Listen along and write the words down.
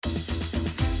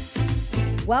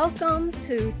Welcome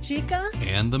to Chica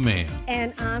and the Man.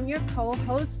 And I'm your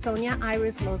co-host, Sonia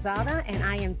Iris Lozada, and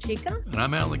I am Chica. And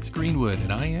I'm Alex Greenwood,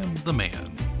 and I am the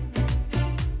Man.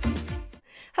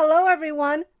 Hello,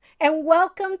 everyone, and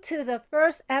welcome to the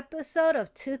first episode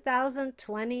of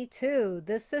 2022.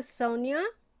 This is Sonia.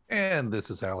 And this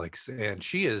is Alex, and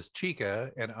she is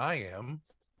Chica, and I am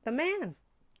the Man.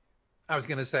 I was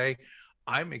going to say,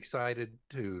 I'm excited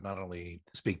to not only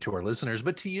speak to our listeners,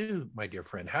 but to you, my dear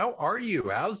friend. How are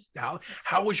you?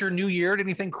 How was your new year? Did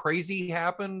anything crazy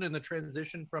happen in the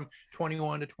transition from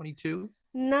 21 to 22?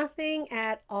 Nothing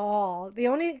at all. The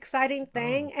only exciting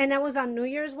thing, and that was on New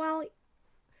Year's,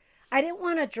 I didn't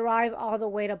want to drive all the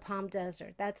way to Palm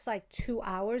Desert. That's like 2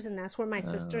 hours, and that's where my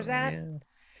sister's at. Yeah.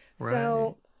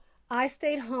 So I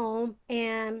stayed home,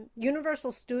 and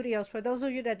Universal Studios, for those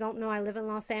of you that don't know, I live in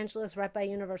Los Angeles, right by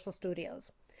Universal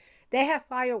Studios. They have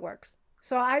fireworks.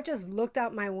 So I just looked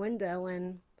out my window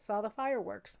and saw the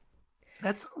fireworks.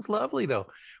 That sounds lovely, though.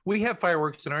 We have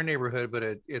fireworks in our neighborhood, but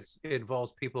it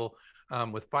involves people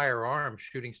with firearms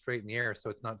shooting straight in the air, so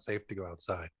it's not safe to go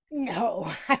outside. No,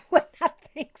 I would not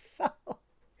think so.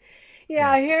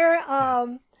 Yeah. Here,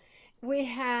 we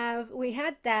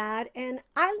had that, and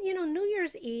New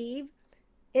Year's Eve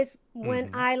is when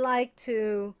I like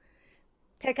to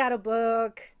take out a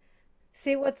book,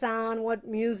 see what's on, what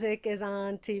music is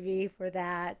on TV for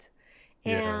that,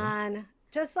 and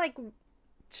just like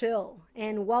chill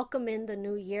and welcome in the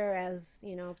new year as,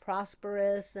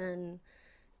 prosperous and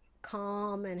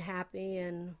calm and happy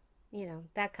and,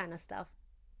 that kind of stuff.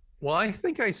 Well, I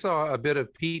think I saw a bit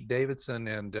of Pete Davidson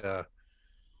and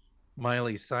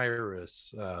Miley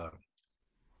Cyrus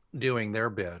doing their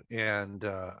bit, and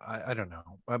I don't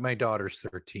know, my daughter's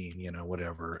 13,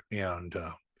 whatever, and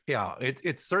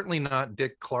it's certainly not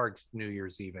Dick Clark's New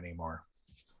Year's Eve anymore.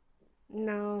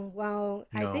 No, well,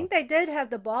 I think they did have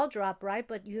the ball drop, right?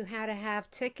 But you had to have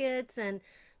tickets, and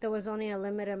there was only a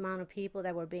limited amount of people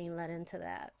that were being let into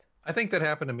that. I think that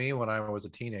happened to me when I was a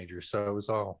teenager, so it was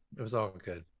all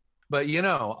good. But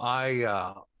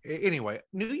anyway,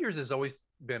 New Year's has always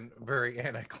been very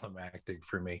anticlimactic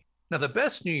for me. Now, the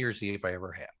best New Year's Eve I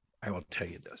ever had, I will tell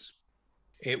you this.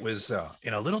 It was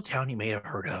in a little town you may have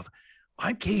heard of.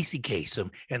 I'm Casey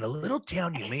Kasem, and the little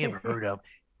town you may have heard of,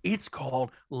 it's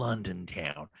called London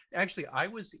Town. Actually, I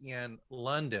was in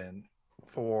London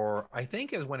for, I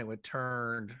think is when it would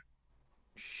turn,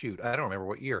 I don't remember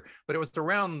what year, but it was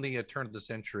around the turn of the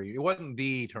century. It wasn't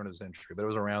the turn of the century, but it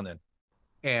was around then.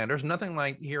 And there's nothing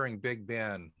like hearing Big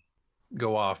Ben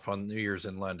go off on New Year's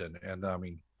in London. And I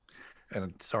mean,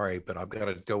 and sorry, but I've got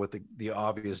to go with the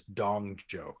obvious dong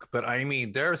joke. But I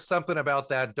mean, there's something about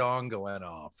that dong going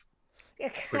off.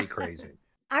 Pretty crazy.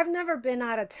 I've never been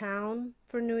out of town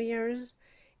for New Year's.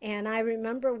 And I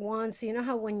remember once,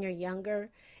 how when you're younger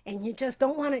and you just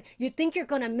don't want to, you think you're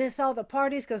going to miss all the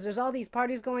parties because there's all these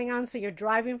parties going on. So you're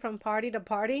driving from party to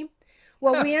party.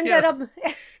 Well, we ended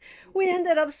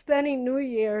up spending New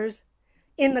Year's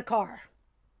in the car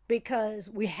because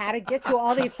we had to get to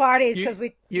all these parties because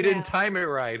you didn't time it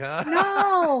right, huh?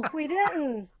 No, we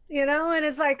didn't. And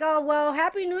it's like, oh well,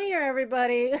 Happy New Year,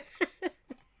 everybody.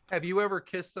 Have you ever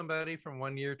kissed somebody from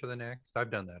one year to the next? I've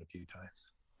done that a few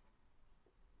times.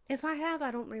 If I have,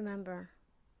 I don't remember.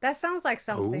 That sounds like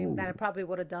something that I probably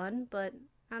would have done, but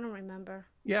I don't remember.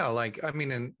 Yeah,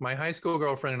 and my high school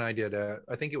girlfriend and I did,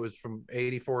 I think it was from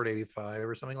 84 to 85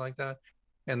 or something like that.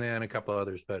 And then a couple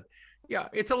others, but yeah,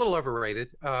 it's a little overrated.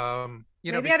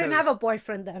 Maybe I didn't have a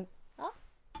boyfriend then. Oh.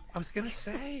 I was going to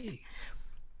say,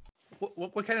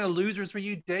 what kind of losers were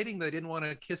you dating that didn't want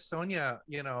to kiss Sonia,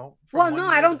 Well, no,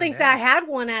 I don't think that I had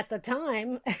one at the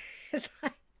time. It's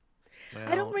like,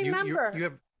 I don't remember.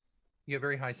 You have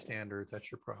very high standards.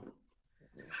 That's your problem.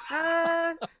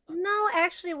 No,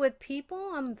 actually, with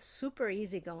people, I'm super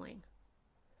easygoing.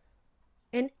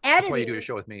 And editing. That's why you do a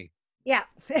show with me. Yeah.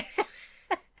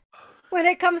 When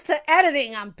it comes to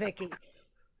editing, I'm picky.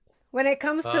 When it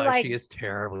comes to she is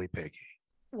terribly picky.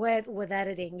 With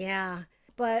editing, yeah.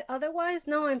 But otherwise,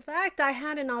 no. In fact, I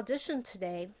had an audition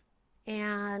today,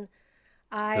 and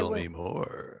I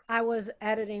was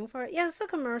editing for it. Yeah, it's a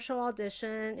commercial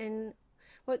audition, and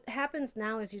what happens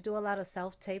now is you do a lot of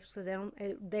self tapes because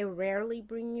they rarely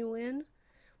bring you in.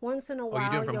 Once in a while.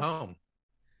 Oh, you do it from home?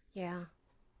 Yeah.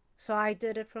 So I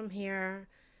did it from here.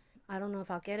 I don't know if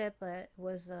I'll get it, but it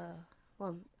was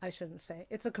well, I shouldn't say.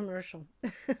 It's a commercial.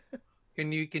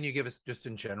 Can you give us just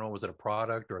in general? Was it a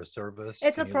product or a service?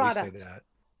 It's a product. Say that?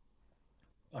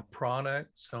 A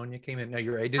product. Sonia came in. Now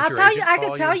your agent. I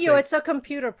could tell you it's a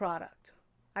computer product.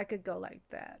 I could go like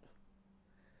that.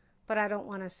 But I don't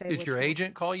want to say. Did your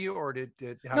agent call you, or did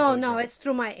no? It's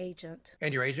through my agent.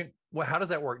 And your agent Well, how does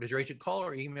that work? Does your agent call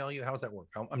or email you? How does that work?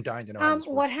 I'm dying to know how this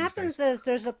What works these happens days. is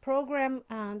there's a program,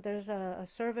 there's a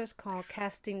service called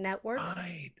Casting Networks,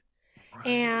 Right, right.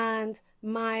 and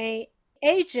my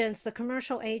agents, the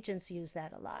commercial agents, use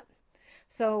that a lot.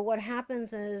 So what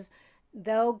happens is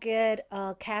they'll get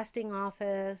a casting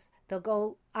office. They'll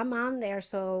go, I'm on there,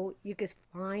 so you can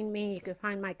find me. You can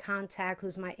find my contact,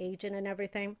 who's my agent and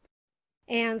everything.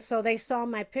 And so they saw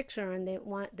my picture and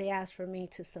they asked for me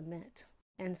to submit.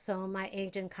 And so my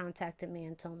agent contacted me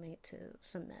and told me to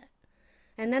submit.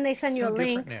 And then they It's send you a so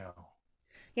different link. now.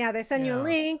 Yeah, they send you a Yeah.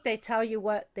 link. They tell you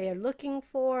what they're looking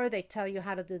for. They tell you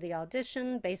how to do the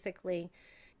audition. Basically,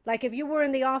 like if you were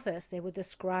in the office, they would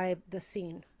describe the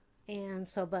scene. And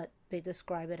so, but they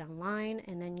describe it online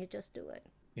and then you just do it.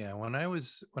 Yeah, when I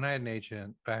had an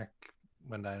agent back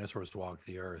when dinosaurs walked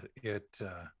the earth,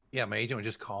 yeah, my agent would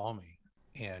just call me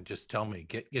and just tell me,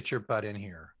 get your butt in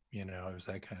here. It was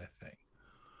that kind of thing.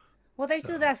 Well, they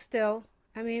do So, that still.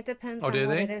 I mean, it depends oh, on did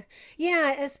what it they? is.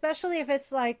 Yeah, especially if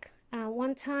it's like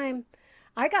one time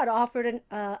I got offered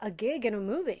a gig in a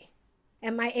movie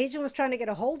and my agent was trying to get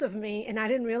a hold of me and I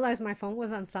didn't realize my phone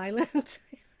was on silent.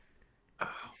 Oh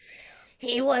man.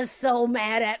 He was so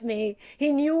mad at me.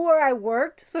 He knew where I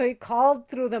worked, so he called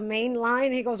through the main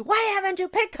line. He goes, "Why haven't you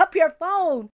picked up your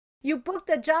phone? You booked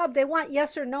a job. They want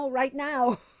yes or no right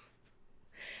now."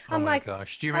 Oh I'm my like,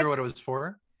 gosh. Do you I, remember what it was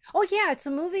for? oh yeah, it's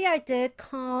a movie I did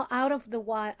called Out of the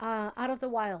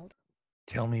Wild.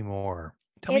 Tell me more.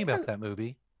 Tell me It's about a that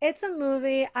movie. it's a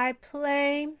movie. I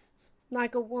play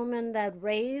like a woman that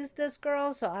raised this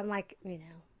girl, so I'm like,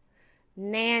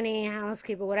 nanny,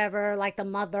 housekeeper, whatever, like the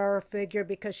mother figure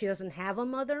because she doesn't have a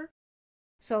mother.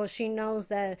 So she knows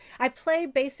that I play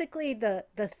basically the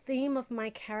theme of my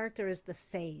character is the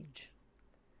sage.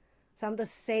 So I'm the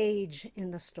sage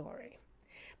in the story.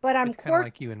 But I'm It's kind of quirk.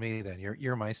 like you and me then.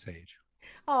 You're my sage.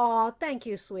 Oh, thank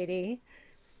you, sweetie.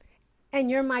 And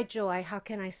you're my joy. How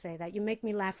can I say that? You make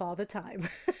me laugh all the time.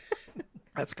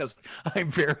 That's because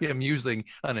I'm very amusing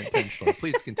unintentionally.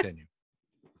 Please continue.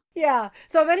 Yeah.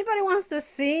 So if anybody wants to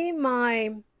see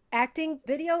my acting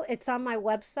video, it's on my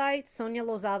website,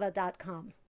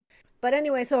 sonialozada.com. But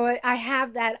anyway, so I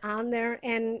have that on there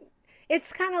and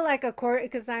it's kind of like a court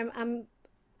because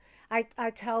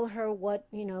I tell her what,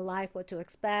 life, what to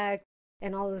expect,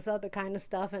 and all this other kind of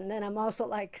stuff. And then I'm also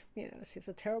like, she's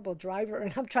a terrible driver.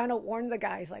 And I'm trying to warn the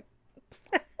guy. He's like,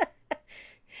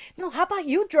 no, how about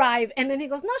you drive? And then he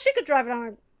goes, no, she could drive it. I'm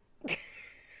like,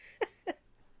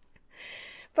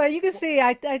 but you can Well, see,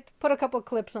 I put a couple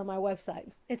clips on my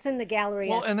website. It's in the gallery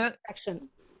well, and that section.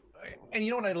 and you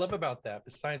know what I love about that,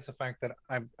 besides the fact that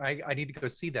I need to go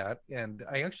see that, and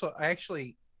I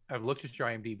actually I've looked at your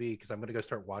IMDb because I'm going to go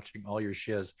start watching all your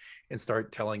shiz and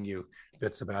start telling you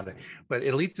bits about it. But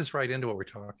it leads us right into what we're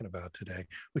talking about today,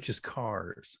 which is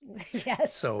cars.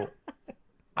 Yes. So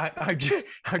I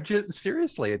just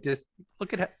seriously, it just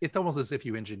look at it's almost as if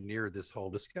you engineered this whole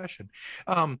discussion.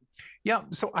 Um, yeah.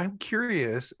 So I'm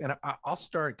curious, and I'll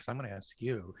start because I'm going to ask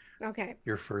you Okay.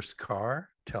 your first car.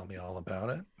 Tell me all about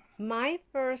it. My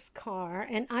first car,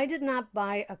 and I did not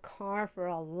buy a car for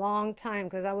a long time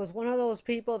because I was one of those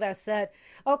people that said,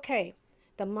 okay,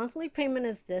 the monthly payment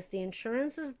is this, the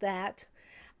insurance is that,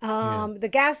 Yeah. the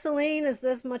gasoline is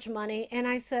this much money. And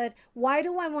I said, why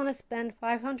do I want to spend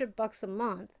 500 bucks a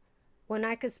month when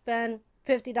I could spend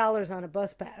 $50 on a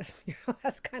bus pass?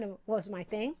 That's kind of was my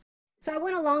thing. So I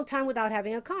went a long time without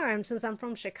having a car. And since I'm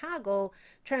from Chicago,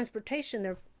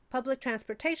 their public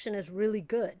transportation is really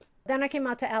good. Then I came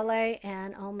out to LA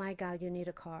and oh my God, you need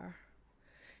a car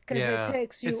because it Yeah.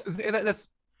 takes you That's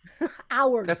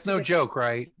hours that's to no get to joke,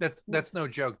 right? That's work. that's no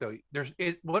joke though.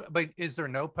 But is there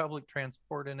no public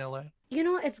transport in LA?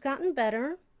 It's gotten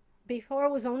better. Before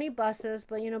it was only buses,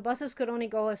 but buses could only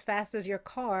go as fast as your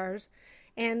cars.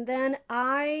 And then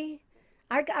I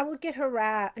would get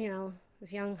harassed,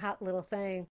 this young hot little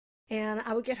thing, and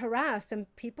I would get harassed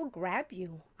and people grab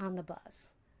you on the bus.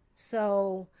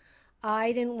 So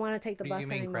I didn't want to take the What do you bus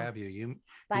mean anymore. grab you? You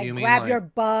Like mean grab your like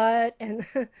butt and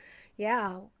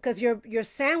yeah, because you're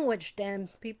sandwiched and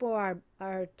people are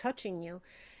touching you.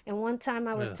 And one time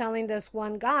I was ugh, telling this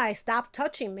one guy, stop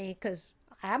touching me because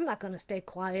I'm not going to stay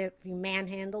quiet if you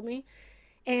manhandle me.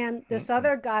 And this mm-mm.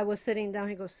 other guy was sitting down.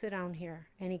 He goes, sit down here.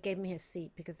 And he gave me his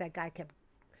seat because that guy kept,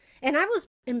 and I was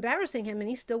embarrassing him and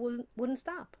he still wouldn't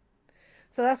stop.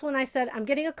 So that's when I said, I'm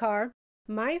getting a car.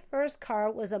 My first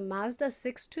car was a Mazda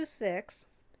 626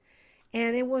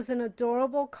 and it was an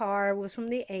adorable car. It was from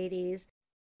the 80s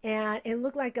and it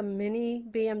looked like a mini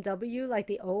BMW, like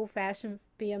the old fashioned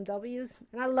BMWs.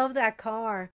 And I love that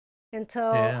car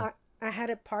until Yeah. I had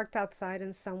it parked outside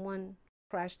and someone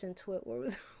crashed into it when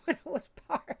when it was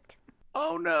parked.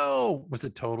 Oh no. Was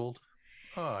it totaled?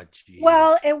 Oh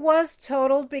Well, jeez. it was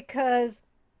totaled because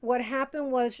what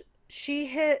happened was she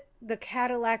hit the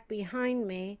Cadillac behind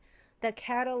me. The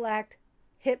Cadillac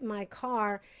hit my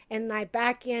car, and my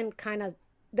back end kind of,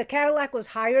 the Cadillac was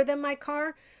higher than my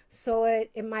car, so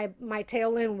my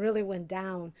tail end really went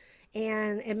down,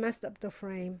 and it messed up the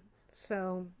frame.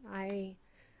 So I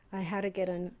had to get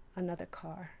another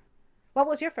car. What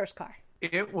was your first car?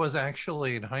 It was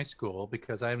actually in high school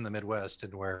because I'm in the Midwest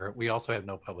and where we also have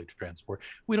no public transport.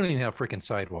 We don't even have freaking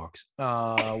sidewalks.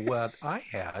 What I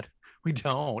had, we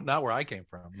don't, not where I came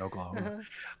from, in Oklahoma.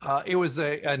 Uh-huh. It was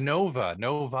a Nova.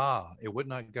 It would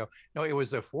not go. No, it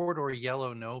was a four-door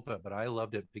yellow Nova, but I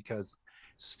loved it because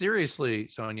seriously,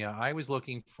 Sonia, I was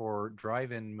looking for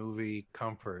drive-in movie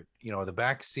comfort. You know, the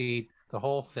back seat, the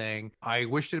whole thing. I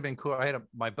wished it had been cool.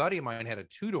 My buddy of mine had a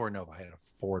two-door Nova. I had a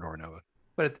four-door Nova,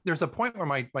 but there's a point where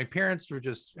my parents were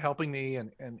just helping me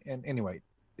and anyway,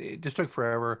 it just took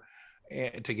forever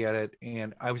to get it,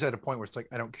 and I was at a point where it's like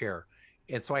I don't care.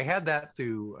 And so I had that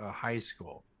through high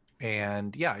school,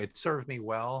 and yeah, it served me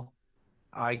well.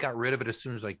 I got rid of it as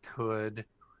soon as I could,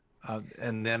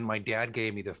 and then my dad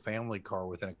gave me the family car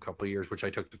within a couple of years, which I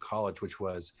took to college, which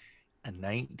was a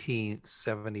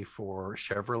 1974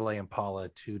 Chevrolet Impala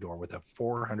two-door with a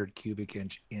 400 cubic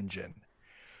inch engine.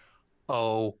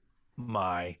 Oh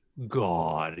my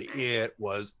God, it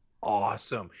was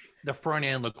awesome. The front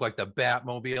end looked like the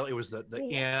Batmobile. It was the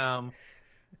Yeah. M.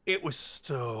 It was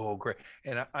so great.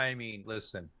 And I mean,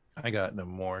 listen, I got into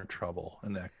more trouble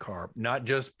in that car, not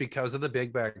just because of the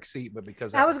big back seat, but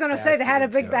because I how was going to say they fast it had a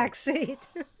would big go. back seat.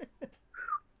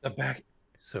 The back.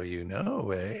 So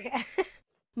eh? Yeah.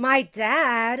 My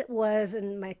dad was a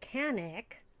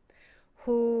mechanic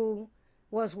who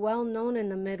was well known in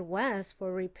the Midwest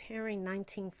for repairing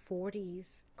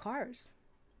 1940s cars.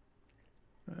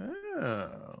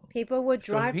 Oh, People would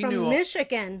so drive he from knew all.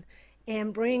 Michigan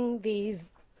and bring these,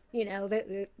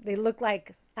 they look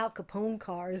like Al Capone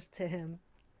cars to him.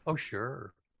 Oh,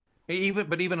 sure.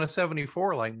 Even a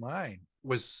 74 like mine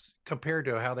was compared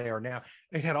to how they are now.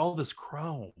 It had all this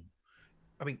chrome.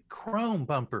 I mean, chrome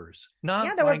bumpers, Yeah,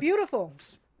 not they were like beautiful.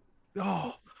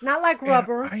 oh, Not like and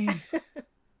rubber. I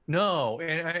no,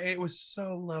 and it was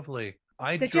so lovely.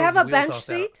 I Did you drove have the a wheels bench off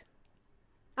that. seat?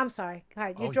 I'm sorry. Go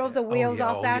ahead. You Oh drove yeah, the oh wheels yeah,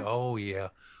 off oh yeah, that? oh yeah.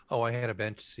 Oh, I had a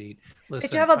bench seat. Did you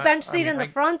Listen, have a bench I seat mean, in the I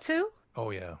front too?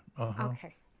 oh yeah, uh-huh,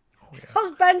 Okay. oh yeah,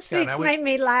 Those bench yeah. And I seats would made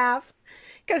me laugh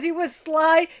because you would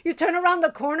slide. You turn around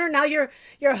the corner. Now you're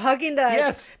hugging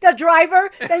yes, the driver.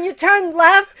 Then you turn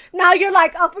left. Now you're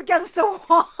like up against the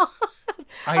wall,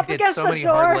 I up did against so the many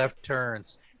hard door. left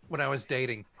turns when I was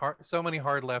dating. So many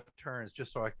hard left turns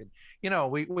just so I could,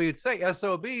 we would say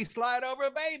SOB, slide over,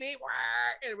 baby,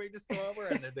 and we just go over,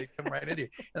 and then they'd come right into you,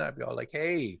 and I'd be all like,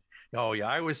 "Hey, oh yeah,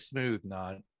 I was smooth,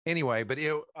 not anyway." But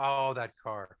that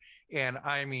car, and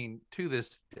I mean, to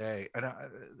this day, and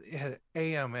it had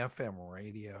AM FM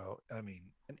radio. I mean,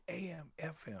 an AM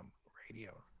FM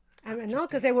radio. I mean, no, Just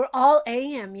because they were all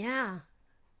AM. Yeah,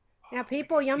 yeah.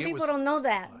 oh man, Young it people was don't know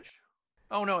that. lush.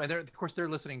 Oh no, and of course they're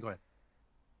listening, going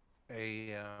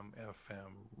AM,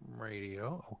 FM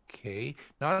radio. Okay.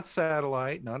 Not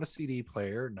satellite, not a CD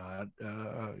player, not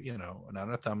not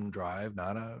a thumb drive,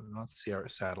 not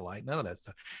satellite, none of that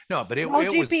stuff. No, but No it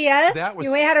was GPS. that You was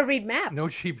may have to read no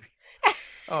maps. cheap.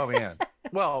 Oh man.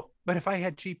 Well, but if I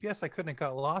had GPS, I couldn't have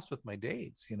got lost with my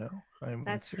dates. I mean,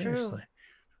 That's true. seriously.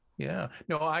 Yeah.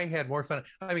 No, I had more fun.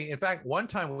 I mean, in fact, one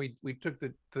time we took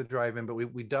the drive in, but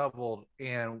we doubled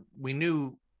and we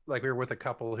knew like we were with a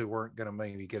couple who weren't going to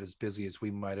maybe get as busy as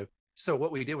we might have. So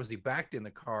what we did was we backed in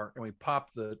the car and we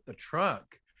popped the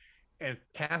trunk, and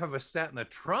half of us sat in the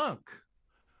trunk.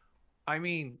 I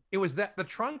mean, it was that the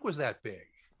trunk was that big.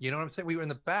 You know what I'm saying? We were in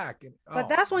the back, and But oh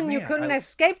that's when you man, couldn't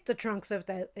escape the trunks if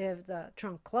the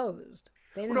trunk closed.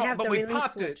 They didn't no, have but the we release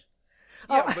popped it. switch.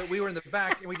 Yeah, Oh, but we were in the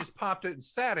back and we just popped it and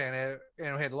sat in it,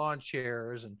 and we had lawn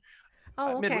chairs and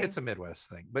oh, okay. It's a Midwest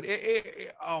thing, but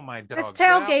oh my That's dog,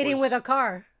 that tailgating with was a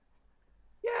car.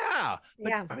 yeah. But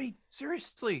Yeah. I mean,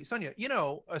 seriously, Sonia,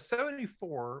 a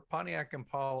 '74 Pontiac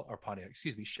Impala or Pontiac,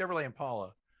 excuse me, Chevrolet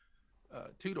Impala,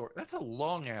 two door. That's a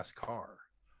long ass car.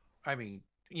 I mean,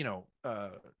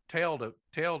 tail to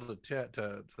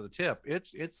the tip.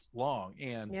 It's long,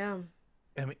 Yeah.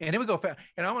 and it would go fast.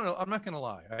 And I'm not gonna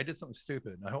lie, I did something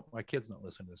stupid. And I hope my kids not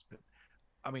listen to this, but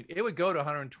I mean, it would go to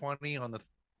 120 on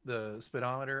the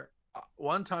speedometer.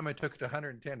 One time I took it to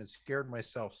 110 and scared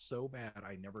myself so bad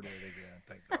I never did it again.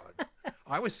 Thank God.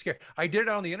 I was scared. I did it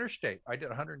on the interstate. I did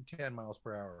 110 miles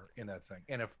per hour in that thing.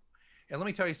 And let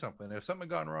me tell you something, if something had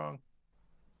gone wrong,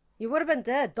 You would have been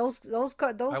dead. Those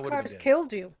I would have been cars dead.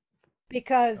 killed you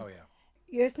because Oh yeah.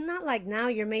 it's not like now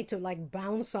you're made to like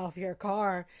bounce off your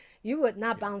car. You would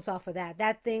not Yeah. bounce off of that.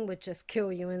 That thing would just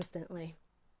kill you instantly.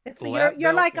 It's Lap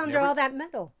you're belt like and under every all that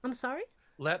metal. I'm sorry.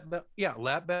 lap belt. Yeah,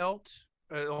 lap belt.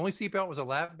 Only seatbelt was a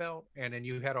lap belt, and then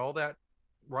you had all that.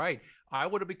 Right. I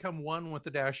would have become one with the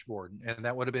dashboard, and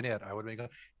that would have been it. I would have been,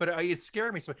 but it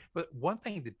scared me. So, but one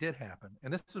thing that did happen,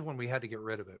 and this is when we had to get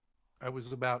rid of it. I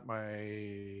was about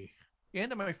my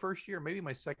end of my first year, maybe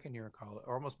my second year in college,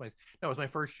 or almost my no, it was my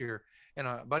first year. And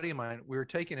a buddy of mine, we were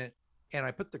taking it, and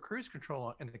I put the cruise control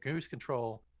on, and the cruise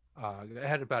control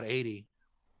had about 80,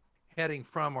 heading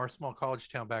from our small college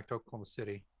town back to Oklahoma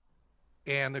City,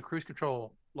 and the cruise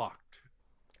control locked.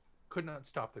 Could not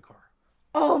stop the car.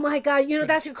 Oh my God! You know Could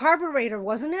that's your carburetor,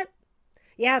 wasn't it?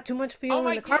 Yeah, too much Oh fuel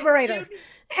in my, the you, carburetor.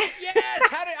 yes.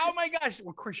 How did? Oh my gosh! Well,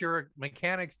 of course, you're a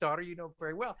mechanic's daughter. You know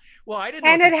very well. Well, I didn't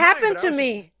know And at the it time, happened but I to was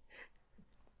just me.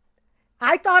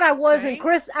 I thought I wasn't same.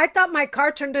 Chris. I thought my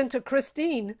car turned into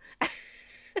Christine.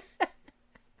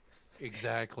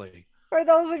 Exactly. For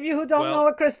those of you who don't know Well,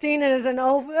 what Christine is, an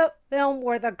old film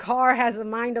where the car has a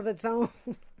mind of its own.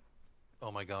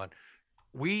 oh my God,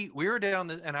 we were down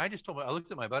the, and I just told him. I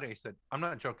looked at my buddy. I said, "I'm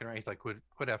not joking around." He's like, "Quit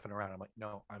effing around." I'm like,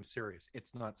 "No, I'm serious.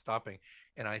 It's not stopping."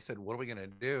 And I said, "What are we gonna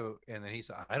do?" And then he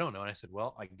said, "I don't know." And I said,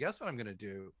 "Well, I guess what I'm gonna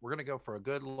do. We're gonna go for a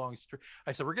good long street."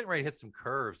 I said, "We're getting ready to hit some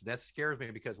curves. That scares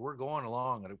me because we're going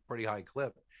along at a pretty high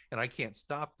clip, and I can't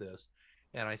stop this."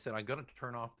 And I said, "I'm gonna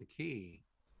turn off the key.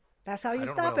 That's how I you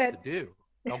don't know what stop else to it. do."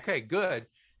 Okay, good.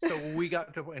 So we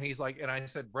got to, and he's like, and I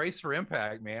said, "Brace for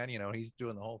impact, man." He's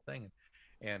doing the whole thing.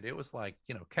 And it was like,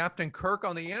 Captain Kirk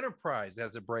on the Enterprise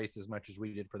has a brace as much as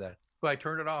we did for that. But I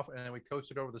turned it off and then we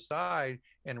coasted over the side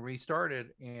and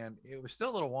restarted. And it was still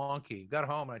a little wonky. Got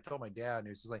home and I told my dad, and he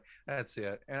was just like, "That's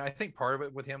it." And I think part of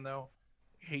it with him, though,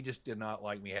 he just did not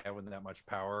like me having that much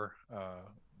power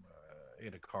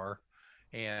in a car.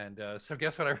 And so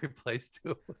guess what I replaced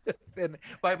it with? And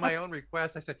by A, my own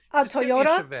request, I said, a "Just get me a Toyota?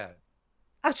 Chevette."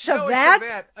 A No, a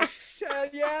Chevette? Chevette.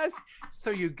 Yes. So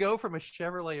you go from a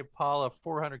Chevrolet Impala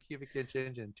 400 cubic inch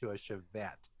engine to a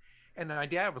Chevette. And my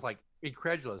dad was like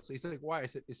incredulous. He's like, "Why?" I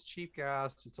said, "It's cheap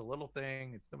gas. It's a little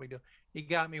thing. It's no big deal." He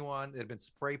got me one. It had been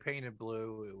spray painted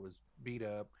blue. It was beat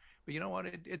up. But you know what?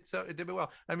 It did me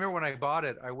well. I remember when I bought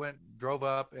it, I drove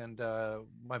up, and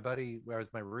my buddy, who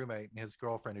was my roommate, and his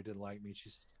girlfriend who didn't like me, she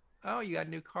said, "Oh, you got a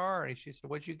new car?" And she said,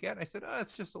 "What'd you get?" And I said, "Oh,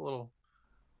 it's just a little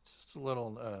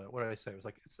what did I say? It was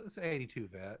like, it's an 82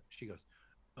 vet. She goes,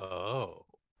 "Oh."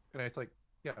 And I was like,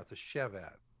 "Yeah, it's a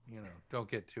Chevette. Don't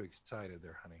get too excited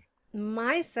there, honey."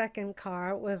 My second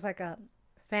car was like a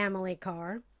family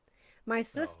car. My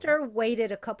Oh. sister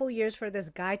waited a couple years for this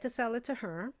guy to sell it to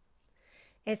her.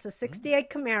 It's a Mm. 68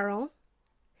 Camaro.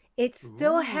 It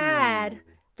still had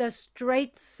Ooh. the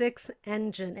straight six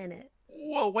engine in it.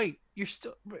 Whoa, wait. You're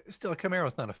still a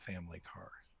Camaro's not a family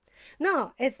car.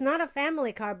 No, it's not a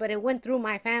family car, but it went through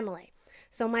my family.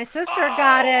 So my sister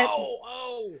got Oh,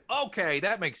 it. okay.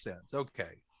 That makes sense.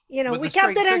 Okay. With We the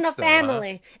kept straight it in the six though, huh?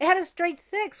 family. It had a straight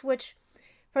six, which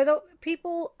for the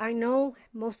people, I know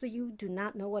most of you do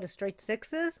not know what a straight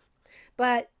six is,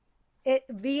 but it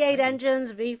I V8 do.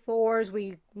 engines,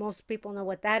 V4s, most people know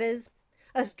what that is.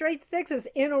 A straight six is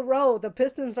in a row. The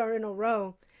pistons are in a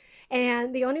row.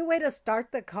 And the only way to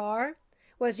start the car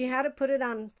was you had to put it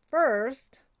on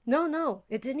first. No, no,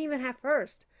 it didn't even have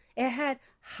first. It had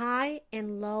high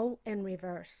and low and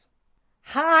reverse.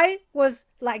 High was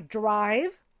like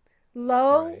drive,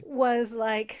 low Right. was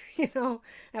like,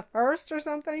 at first or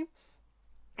something,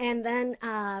 and then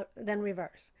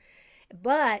reverse.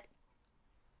 But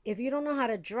if you don't know how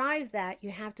to drive that,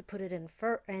 you have to put it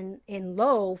in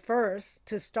low first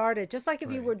to start it, just like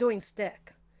if you were Right. doing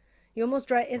stick. You almost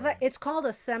drive. Right. It's called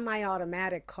a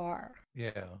semi-automatic car.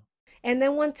 Yeah. And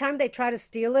then one time they tried to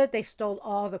steal it. They stole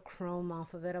all the chrome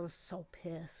off of it. I was so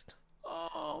pissed.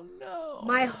 Oh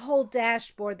My no. whole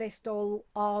dashboard, they stole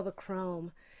all the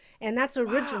chrome. And that's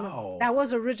original. Wow. That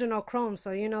was original chrome,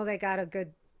 so they got a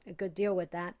good deal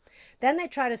with that. Then they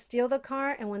tried to steal the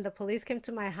car, and when the police came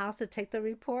to my house to take the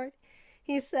report,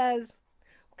 he says,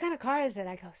 "What kind of car is it?"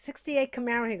 I go, "68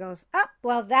 Camaro." He goes, "Oh,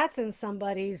 well, that's in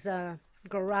somebody's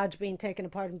garage being taken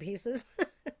apart in pieces."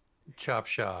 Chop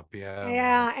shop. Yeah, man.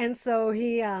 Yeah, and so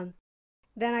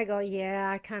then I go, "Yeah,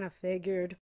 I kind of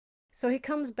figured." So he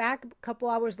comes back a couple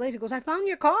hours later. He goes, "I found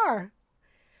your car."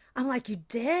 I'm like, "You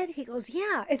did?" He goes,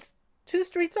 "Yeah, it's two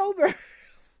streets over."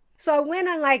 So I went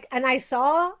and I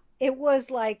saw it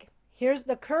was like, here's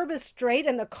the curb is straight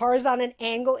and the car's on an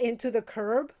angle into the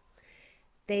curb.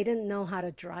 They didn't know how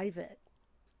to drive it.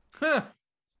 Huh.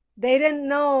 They didn't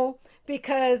know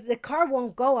because the car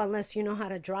won't go unless you know how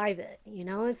to drive it.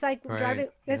 It's like Right. driving.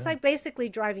 It's Yeah. like basically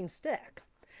driving stick.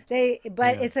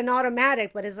 But Yeah. it's an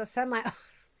automatic, but it's a semi.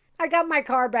 I got my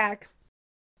car back,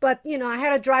 but I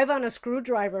had to drive on a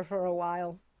screwdriver for a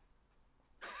while.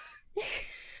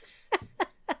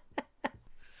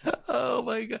 Oh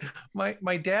my God.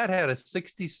 My dad had a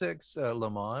 66 Le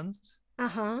Mans Uh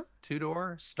huh.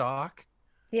 two-door stock,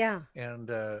 Yeah. and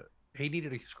he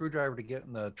needed a screwdriver to get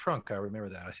in the trunk. I remember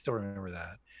that. I still remember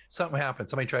that. Something happened.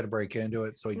 Somebody tried to break into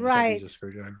it, so he just had to use a Right.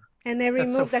 screwdriver. And they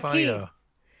That's so removed the funny key. though.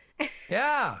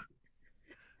 Yeah.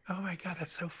 Oh my God,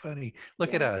 that's so funny.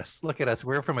 Look at Yeah. us. Look at us.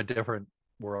 We're from a different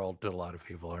world to a lot of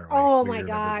people, aren't we? Oh We my remember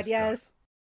God. this stuff.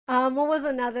 Yes. What was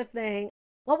another thing?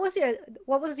 What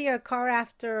was your car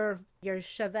after your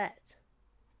Chevette?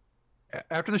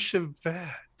 After the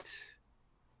Chevette,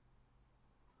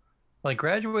 I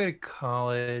graduated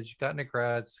college, got into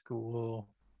grad school.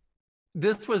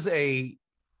 This was a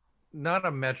not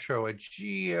a Metro, a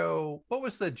Geo. What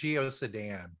was the Geo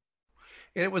sedan?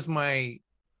 And it was it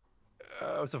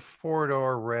was a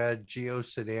four-door red Geo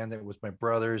sedan that was my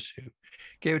brother's, who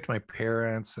gave it to my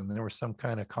parents, and there was some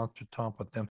kind of contretemps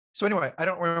with them. So anyway, I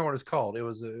don't remember what it was called. It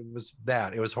was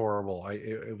horrible.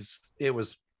 It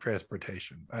was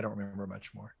transportation. I don't remember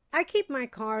much more. I keep my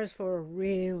cars for a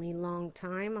really long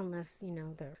time unless,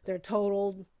 they're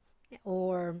totaled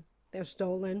or they're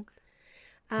stolen.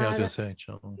 Yeah, I was Uh gonna the, say,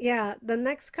 Chilton. yeah, the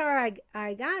next car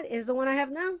I got is the one I have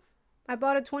now. I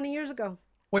bought it 20 years ago.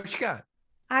 What you got?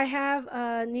 I have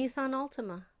a Nissan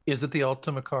Altima. Is it the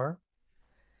Ultima car?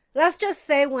 Let's just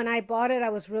say when I bought it, I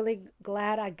was really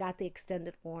glad I got the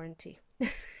extended warranty.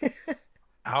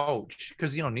 Ouch.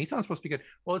 Because Nissan's supposed to be good.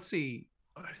 Well, let's see.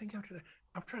 I think after that,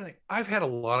 I'm trying to think. I've had a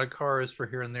lot of cars for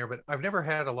here and there, but I've never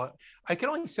had a lot. I can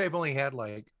only say I've only had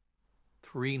like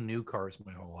three new cars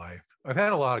my whole life. I've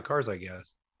had a lot of cars, I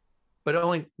guess, but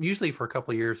only usually for a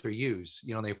couple of years they're used.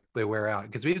 They wear out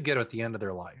because we get them at the end of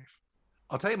their life.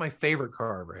 I'll tell you my favorite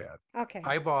car I ever had. Okay.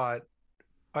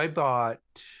 I bought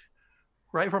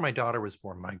right before my daughter was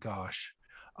born. My gosh,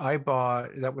 I bought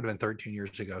that would have been 13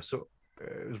 years ago. So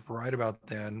it was right about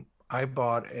then. I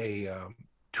bought a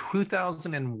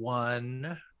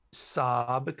 2001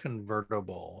 Saab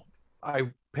convertible.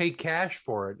 I paid cash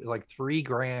for it, like 3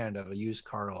 grand at a used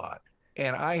car lot.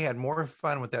 And I had more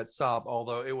fun with that Saab,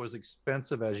 although it was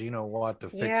expensive as you know what to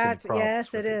fix Yeah, any it's, yes,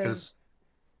 problems it with it. is.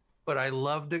 But I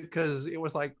loved it because it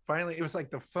was like finally, it was like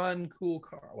the fun, cool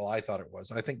car. Well, I thought it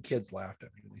was. I think kids laughed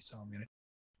at me when they saw me in it.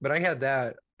 But I had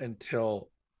that until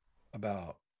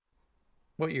about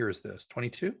what year is this?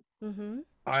 22? Mm-hmm.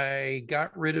 I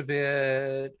got rid of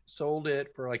it, sold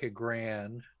it for like a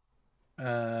grand,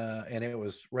 and it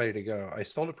was ready to go. I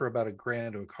sold it for about a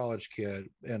grand to a college kid,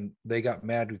 and they got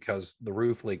mad because the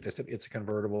roof leaked. They said it's a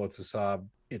convertible, it's a Saab,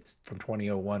 it's from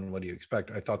 2001. What do you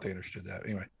expect? I thought they understood that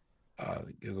anyway.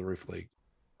 Because the roof leaked.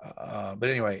 But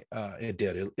anyway, it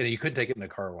did. And you couldn't take it in the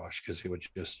car wash because it would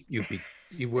just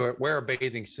you wear a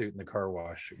bathing suit in the car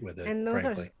wash with it. And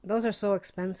Frankly, those are so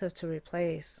expensive to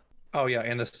replace. oh yeah,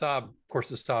 and the Saab, of course,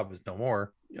 the Saab is no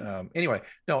more. Anyway,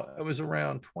 no, it was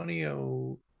around 20.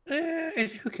 And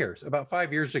who cares? About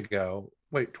 5 years ago.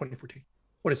 Wait, 2014.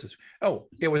 What is this? Oh,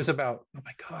 it was about. Oh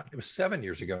my God, it was 7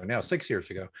 years ago now. 6 years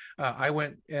ago, I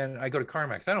went and I go to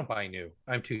CarMax. I don't buy new.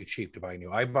 I'm too cheap to buy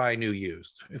new. I buy new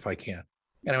used if I can.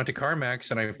 And I went to CarMax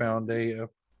and I found a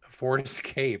Ford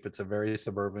Escape. It's a very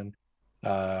suburban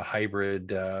hybrid,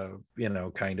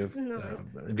 kind of No,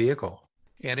 vehicle,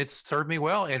 and it's served me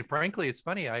well. And frankly, it's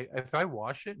funny. If I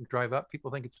wash it and drive up, people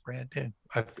think it's brand new.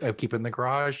 I keep it in the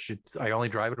garage. I only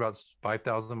drive it about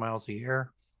 5,000 miles a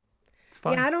year. It's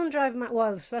yeah, fine. I don't drive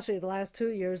well, especially the last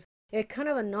 2 years. It kind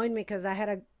of annoyed me because I had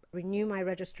to renew my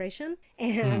registration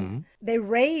and Hmm. they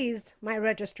raised my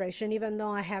registration even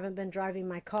though I haven't been driving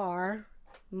my car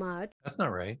much. That's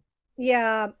not right.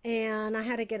 Yeah, and I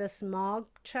had to get a smog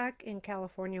check in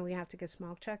California. We have to get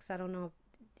smog checks. I don't know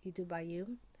if you do by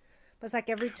you, but it's like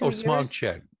every two Oh, smog years.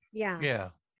 check. Yeah. Yeah.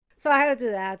 So I had to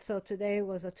do that. So today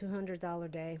was a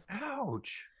 $200 day.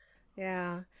 Ouch.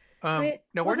 Yeah. I mean, it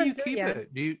Now where do you wasn't due keep yet.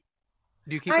 it? Do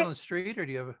you keep it I on the street or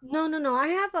do you have a? No, no, no. I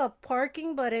have a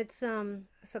parking, but it's a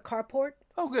carport.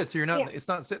 Oh, good. So you're not. Yeah. It's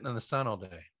not sitting in the sun all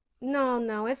day. No,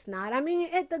 no, it's not. I mean,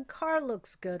 the car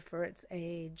looks good for its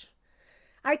age.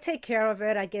 I take care of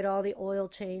it. I get all the oil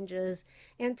changes.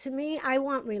 And to me, I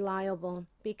want reliable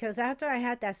because after I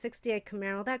had that 68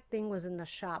 Camaro, that thing was in the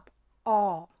shop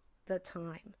all the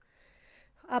time.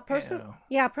 Yeah.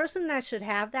 Yeah, a person that should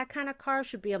have that kind of car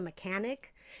should be a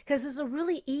mechanic because it's a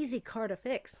really easy car to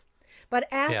fix. But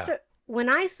Yeah. when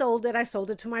I sold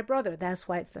it to my brother. That's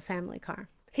why it's the family car.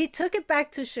 He took it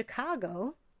back to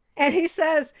Chicago And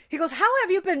he goes, how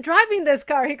have you been driving this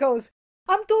car? He goes,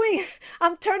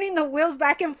 I'm turning the wheels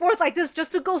back and forth like this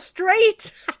just to go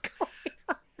straight.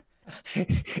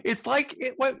 It's like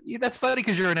that's funny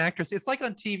because you're an actress. It's like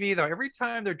on TV though. Every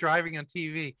time they're driving on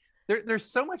TV, there's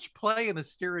so much play in the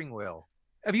steering wheel.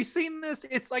 Have you seen this?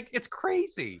 It's like it's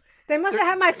crazy. They must have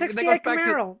had my They go 68 back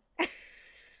to Camaro.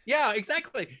 yeah,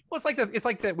 exactly. Well, it's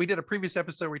like that. We did a previous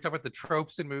episode where we talk about the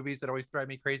tropes in movies that always drive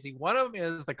me crazy. One of them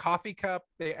is the coffee cup.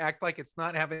 They act like it's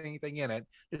not having anything in it.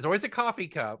 There's always a coffee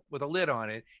cup with a lid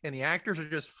on it, and the actors are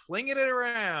just flinging it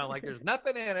around like there's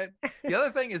nothing in it. The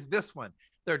other thing is this one.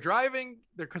 They're driving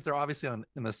there because they're obviously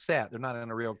in the set. They're not in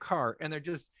a real car, and they're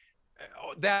just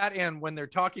that. And when they're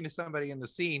talking to somebody in the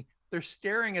scene, they're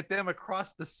staring at them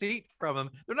across the seat from them.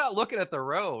 They're not looking at the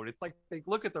road. It's like they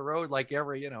look at the road like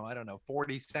every, I don't know,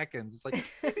 40 seconds. It's like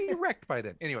maybe wrecked by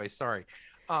then. Anyway, sorry.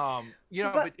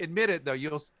 But admit it though,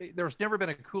 there's never been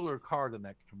a cooler car than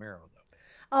that Camaro though.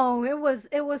 Oh, it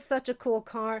was such a cool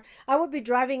car. I would be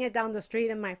driving it down the street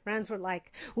and my friends were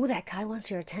like, "Oh, that guy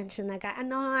wants your attention, that guy." And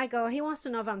no, I go, "He wants to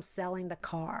know if I'm selling the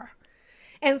car."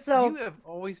 And You so have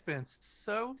always been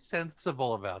so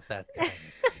sensible about that kind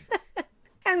of thing.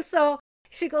 and so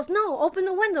she goes, "No, open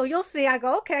the window. You'll see." I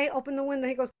go, "Okay, open the window."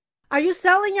 He goes, "Are you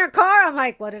selling your car?" I'm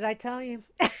like, "What did I tell you?"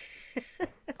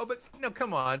 Oh, but no,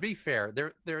 come on, be fair.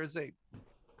 There's a,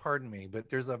 pardon me, but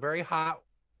there's a very hot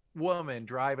woman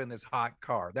driving this hot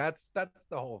car. That's the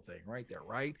whole thing right there,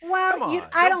 right? Come Well, on,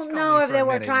 I don't don't tell know me if for a they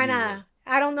were minute trying you were. to.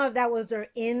 I don't know if that was their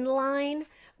inline,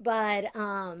 but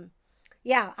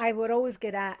yeah, I would always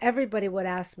get at. Everybody would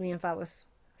ask me if I was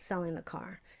selling the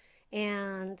car,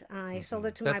 and I sold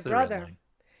it to my That's their brother, inline.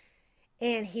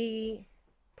 and he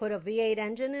put a V8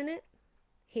 engine in it.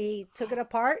 He took it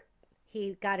apart.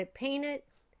 He got it painted,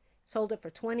 sold it for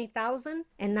 20,000,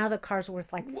 and now the car's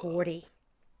worth like Whoa, 40.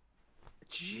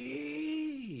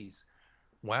 jeez.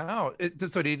 Wow.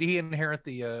 So did he inherit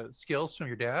the skills from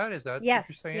your dad? Is that what you're Yes,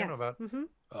 saying yes. about?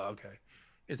 Oh, okay.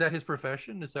 Is that his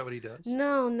profession? Is that what he does?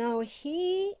 No, no,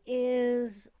 he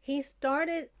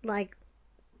started like,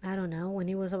 I don't know, when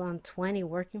he was around 20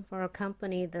 working for a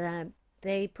company that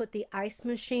they put the ice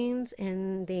machines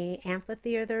in the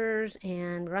amphitheaters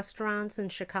and restaurants in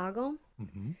Chicago.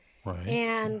 Hmm. Right.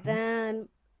 And Hmm. then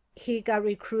he got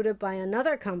recruited by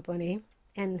another company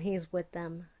and he's with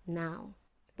them now.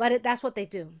 But that's what they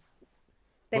do.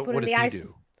 They But put what in does the he ice.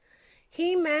 do?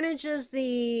 He manages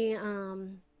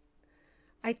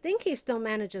I think he still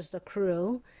manages the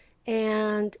crew,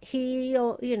 and he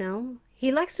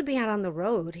likes to be out on the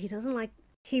road.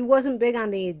 He wasn't big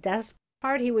on the desk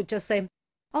part. He would just say,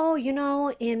 "Oh,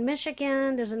 in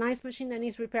Michigan, there's an ice machine that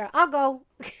needs repair. I'll go."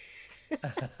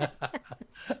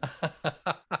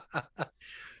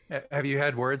 Have you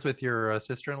had words with your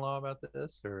sister-in-law about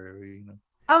this, or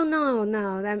Oh no,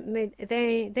 no,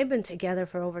 they've been together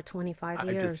for over 25 I'm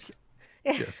years.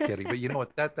 just kidding. But you know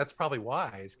what? That's probably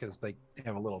wise because they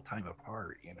have a little time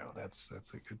apart. That's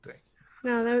a good thing.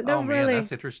 No, they're Oh man, really,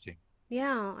 that's interesting.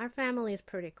 yeah, our family is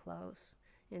pretty close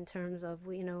in terms of,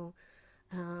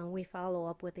 we follow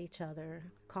up with each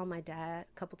other. Call my dad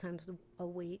a couple times a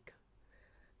week.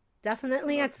 I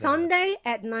Definitely love at that. Sunday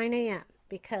at 9 a.m.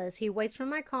 because he waits for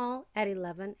my call at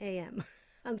 11 a.m.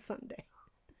 on Sunday.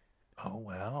 Oh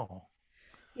wow.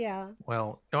 Yeah.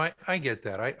 Well, no, I get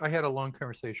that. I had a long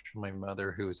conversation with my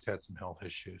mother who has had some health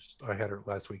issues. I had her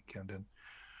last weekend, and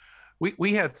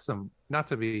we had some, not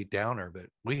to be downer, but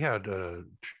we had a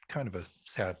kind of a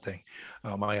sad thing.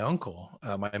 My uncle,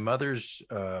 my mother's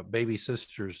baby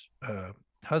sister's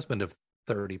husband of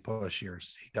 30 plus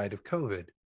years, he died of COVID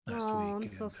last Oh, week. I'm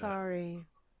so And sorry.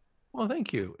 well,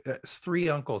 thank you. It's three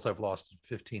uncles I've lost in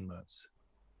 15 months.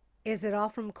 Is it all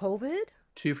from COVID?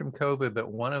 Two from COVID,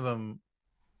 but one of them,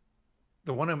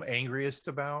 the one I'm angriest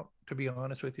about, to be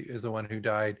honest with you, is the one who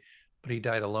died, but he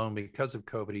died alone because of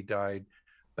COVID. He died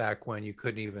back when you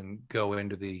couldn't even go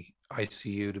into the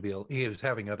ICU to be able, he was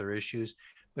having other issues,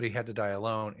 but he had to die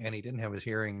alone and he didn't have his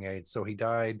hearing aids. So he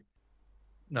died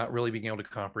not really being able to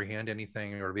comprehend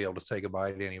anything or to be able to say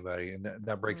goodbye to anybody. And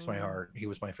that breaks my Oh, heart. He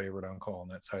was my favorite uncle on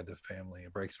that side of the family.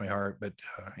 It breaks my heart. But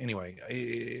anyway,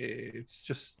 it's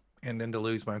just, and then to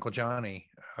lose my Uncle Johnny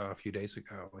a few days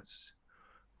ago,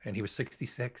 and he was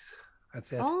 66.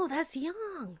 That's it. oh, that's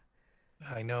young.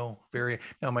 I know. Very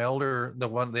now.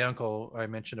 The uncle I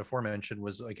mentioned aforementioned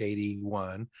was like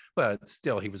 81, but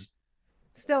still, he was.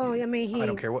 Still, I mean, I he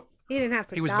don't care what. he didn't have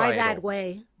to He was die that vital.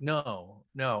 way. No,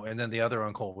 no. And then the other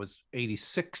uncle was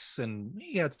 86, and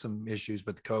he had some issues,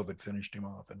 but the COVID finished him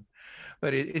off.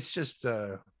 But it's just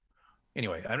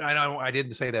anyway. I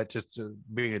didn't say that just to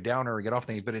be a downer or get off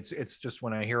things, but it's just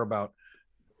when I hear about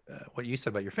what you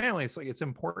said about your family. It's like it's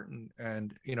important,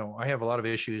 and I have a lot of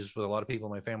issues with a lot of people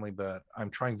in my family, but I'm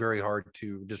trying very hard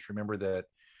to just remember that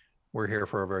we're here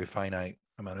for a very finite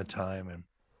amount of time, and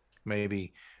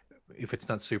maybe if it's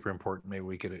not super important, maybe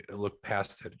we could look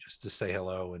past it just to say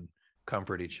hello and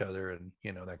comfort each other, and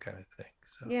that kind of thing.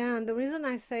 So Yeah, and the reason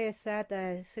I say it's sad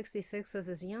that 66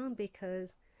 is young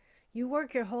because you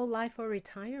work your whole life for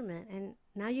retirement and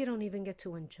now you don't even get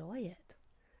to enjoy it.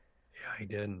 yeah, he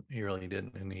didn't. He really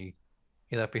didn't, and he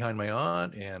left behind my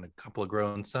aunt and a couple of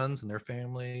grown sons and their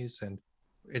families, and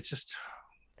it's just.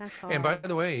 That's And by hard.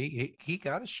 the way, he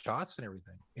got his shots and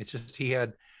everything. It's just he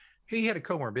had a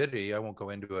comorbidity. I won't go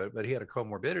into it, but he had a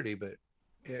comorbidity. But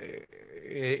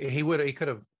he could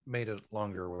have made it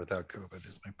longer without COVID.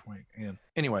 Is my point. And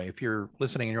anyway, if you're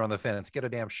listening and you're on the fence, get a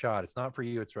damn shot. It's not for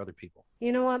you. It's for other people.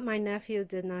 You know what? My nephew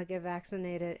did not get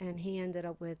vaccinated and he ended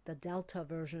up with the Delta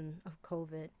version of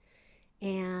COVID.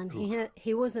 And Oof.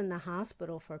 he was in the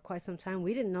hospital for quite some time.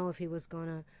 We didn't know if he was going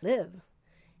to live.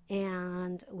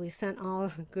 And we sent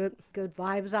all good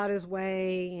vibes out his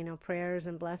way, prayers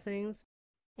and blessings.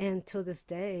 And to this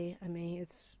day, I mean,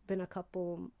 it's been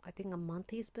I think a month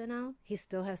he's been out. He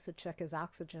still has to check his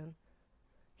oxygen.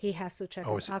 He has to check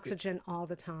Oh, his oxygen all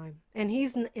the time. And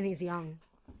he's young.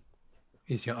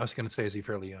 he's young. I was going to say, is he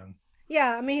fairly young?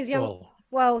 Yeah, I mean, he's young. Well,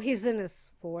 Well, he's in his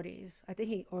 40s. I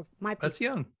think or might be. that's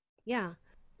young. Yeah.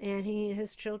 And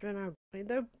his children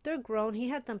they're grown. He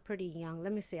had them pretty young.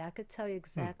 Let me see. I could tell you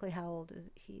Hmm. exactly how old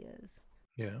he is.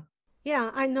 Yeah,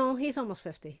 Yeah, I know he's almost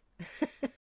 50.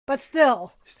 But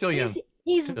still, still young. he's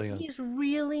he's Still young. he's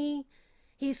really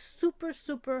he's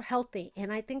super healthy,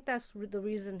 and I think that's the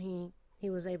reason he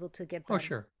was able to get Oh, better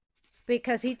sure.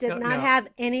 because he did not Now, have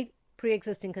any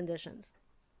pre-existing conditions.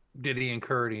 did he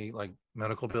incur any like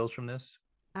medical bills from this?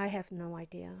 I have no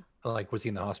idea. Like, was he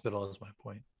in the hospital? Is my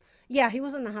point. Yeah, he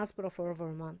was in the hospital for over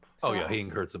a month. Oh So yeah, he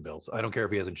incurred some bills. I don't care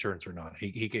if he has insurance or not.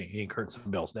 He incurred some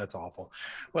bills. That's awful.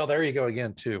 Well, there you go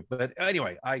again too. But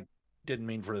anyway, I didn't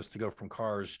mean for this to go from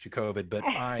cars to COVID, but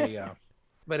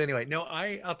but anyway, no,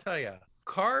 I'll tell you,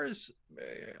 cars.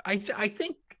 I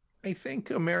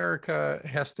think America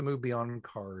has to move beyond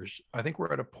cars. I think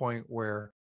we're at a point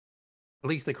where at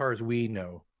least the cars we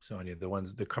know, Sonia, the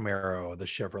Camaro, the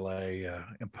Chevrolet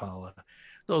Impala,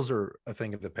 those are a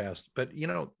thing of the past. But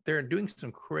they're doing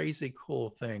some crazy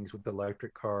cool things with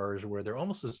electric cars where they're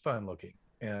almost as fun looking.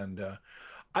 And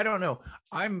I don't know.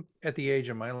 I'm at the age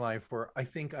of my life where I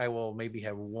think I will maybe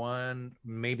have one,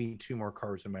 maybe two more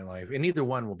cars in my life, and either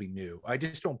one will be new. I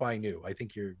just don't buy new. I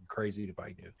think you're crazy to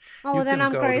buy new. oh, You well, then can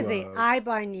I'm go to crazy. a I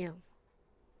buy new.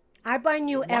 I buy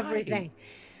new why, everything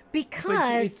but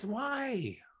because it's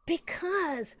why.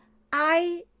 because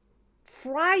I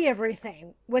fry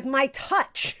everything with my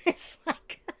touch. It's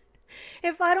like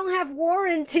if I don't have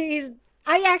warranties,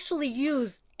 I actually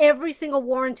use every single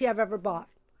warranty I've ever bought.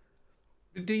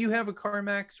 Do you have a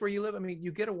CarMax where you live? I mean,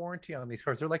 you get a warranty on these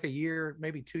cars. They're like a year,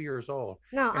 maybe 2 years old,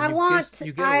 No, and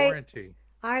you get a warranty.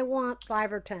 I want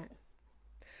 5 or 10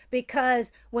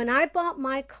 because when I bought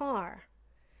my car,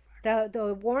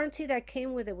 the warranty that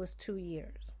came with it was 2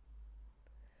 years.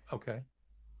 Okay.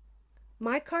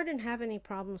 My car didn't have any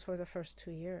problems for the first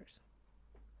 2 years.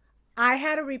 I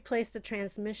had to replace the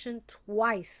transmission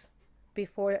twice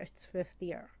before its 5th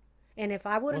year. And if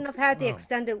I wouldn't What's have had the oh,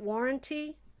 extended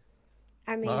warranty,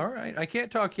 I mean, all right. I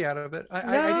can't talk you out of it. I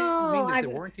didn't no, mean that the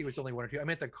I warranty was only 1 or 2. I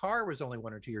meant the car was only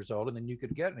 1 or 2 years old, and then you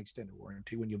could get an extended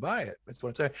warranty when you buy it. That's what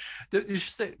I'm saying. It's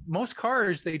just that most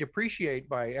cars they depreciate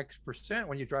by X%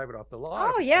 when you drive it off the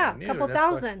lot if oh it's yeah, brand a new, couple and that's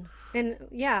why. thousand. And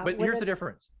yeah, But with here's the it.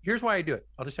 difference. Here's why I do it.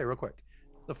 I'll just tell you real quick.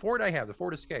 The Ford I have, the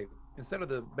Ford Escape, instead of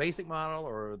the basic model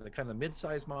or the kind of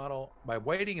mid-size model, by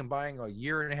waiting and buying a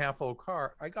year and a half old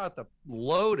car, I got the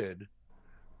loaded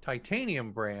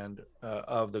titanium brand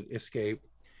of the Escape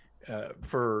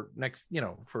for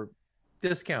for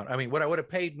discount. I mean, what I would have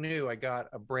paid new, I got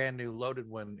a brand new loaded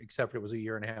one, except it was a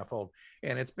year and a half old,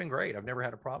 and it's been great. I've never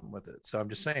had a problem with it. So I'm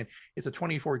just saying, it's a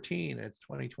 2014, it's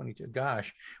 2022.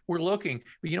 Gosh, we're looking,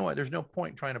 but you know what? There's no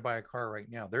point in trying to buy a car right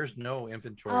now. There's no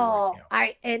inventory right Oh,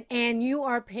 now. and you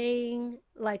are paying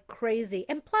like crazy.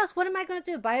 And plus, what am I going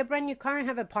to do? Buy a brand new car and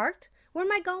have it parked? Where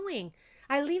am I going?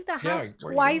 I leave the Yeah, house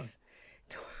where are you going? twice,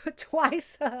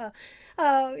 twice,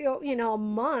 a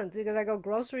month because I go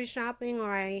grocery shopping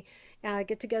or I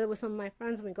get together with some of my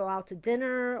friends and we go out to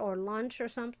dinner or lunch or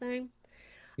something.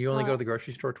 You only go Uh, to the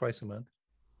grocery store twice a month?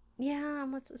 yeah,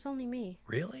 it's only me.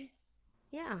 Really?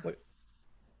 Yeah. What?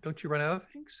 Don't you run out of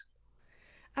things?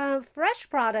 Fresh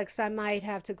products, I might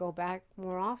have to go back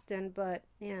more often, but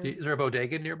yeah. Is there a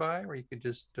bodega nearby where you could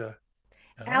just? No.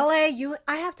 LA,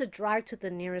 I have to drive to the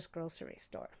nearest grocery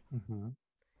store. Mm-hmm.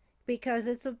 because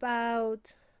it's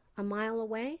about a mile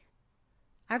away.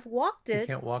 I've walked You it.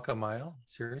 can't walk a mile?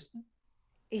 Seriously?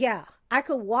 Yeah, I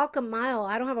could walk a mile.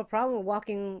 I don't have a problem with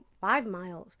walking 5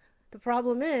 miles. The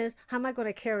problem is, how am I going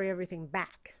to carry everything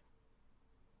back?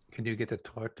 Can you get a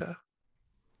torta?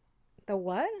 The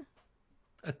what?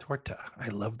 A torta. I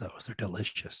love those. They're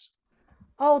delicious.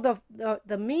 Oh,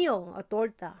 the meal, a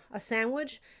torta, a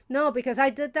sandwich. No, because I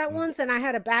did that Mm. once and I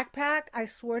had a backpack. I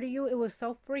swear to you, it was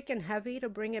so freaking heavy to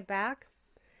bring it back.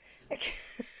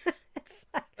 It's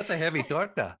That's a heavy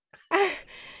torta. like,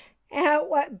 and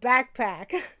what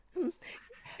backpack?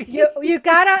 You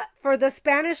gotta, for the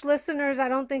Spanish listeners. I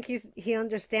don't think he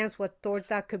understands what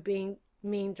torta could be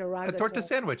mean A torta derogatory.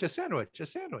 sandwich, a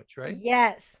sandwich, right?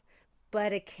 Yes,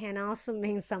 but it can also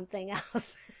mean something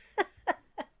else.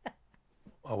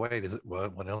 Oh, wait, is it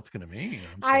what else can it mean?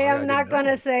 I'm I sorry, I am didn't not gonna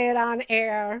know. say it on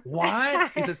air.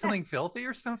 What? Is it something filthy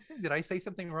or something? Did I say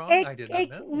something wrong? I did not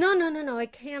know. No, no, no, no.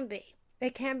 It can be.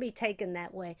 It can be taken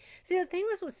that way. See, the thing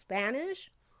is with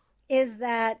Spanish is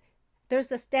that there's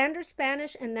the standard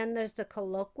Spanish and then there's the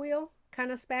colloquial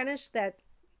kind of Spanish that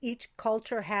each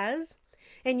culture has.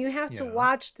 And you have to Yeah.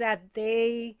 watch that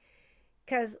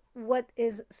because what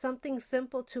is something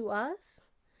simple to us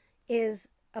is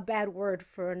a bad word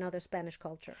for another Spanish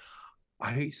culture.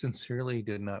 I sincerely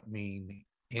did not mean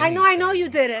I know you anything.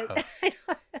 did it. I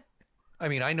know. I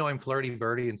mean, I know I'm flirty,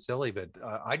 birdie, and silly, but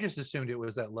I just assumed it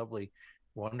was that lovely,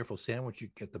 wonderful sandwich you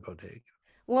get at the bodega.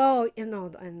 Well,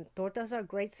 and tortas are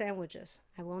great sandwiches.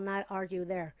 I will not argue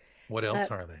there. What else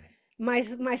But are they? my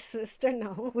sister,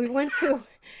 no, we went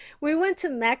to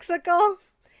Mexico,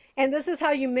 and this is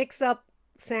how you mix up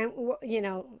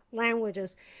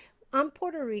languages. I'm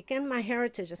Puerto Rican. My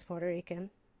heritage is Puerto Rican.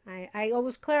 I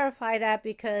always clarify that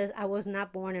because I was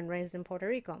not born and raised in Puerto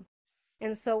Rico.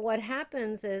 And so what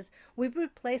happens is we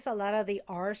replace a lot of the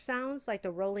R sounds, like the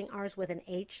rolling R's, with an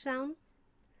H sound,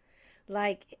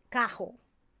 like cajo,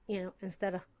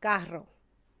 instead of carro.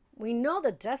 We know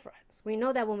the difference. We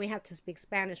know that when we have to speak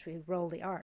Spanish, we roll the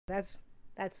R. That's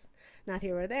not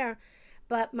here or there.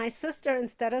 But my sister,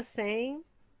 instead of saying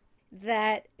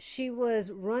that she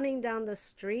was running down the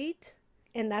street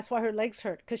and that's why her legs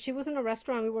hurt, because she was in a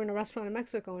restaurant. We were in a restaurant in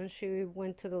Mexico, and she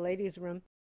went to the ladies' room,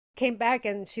 came back,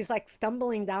 and she's like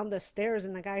stumbling down the stairs.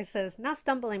 And the guy says, not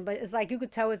stumbling, but it's like you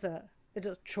could tell it's a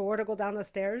chore to go down the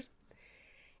stairs.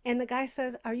 And the guy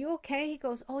says, "Are you okay?" He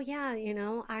goes, "Oh yeah,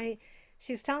 I."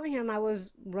 She's telling him I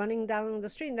was running down the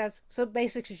street. And that's so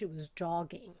basically she was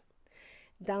jogging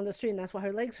down the street, and that's why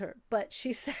her legs hurt. But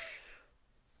she said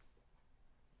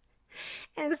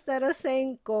instead of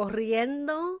saying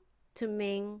corriendo to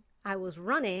mean I was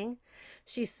running,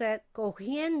 she said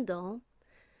cogiendo,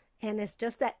 and it's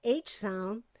just that H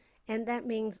sound, and that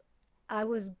means I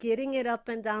was getting it up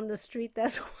and down the street.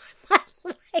 That's why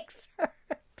my legs hurt.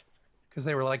 Because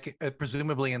they were like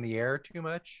presumably in the air too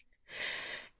much.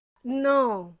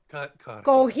 No, Cut.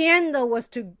 cogiendo was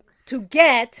to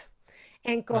get,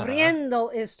 and Uh-huh.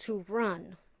 corriendo is to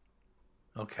run.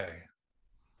 Okay.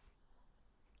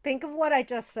 Think of what I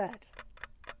just said.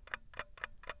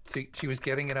 She was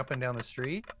getting it up and down the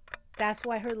street. That's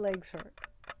why her legs hurt.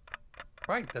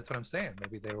 Right. That's what I'm saying.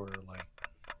 Maybe they were like,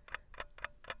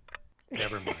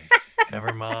 never mind.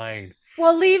 Never mind.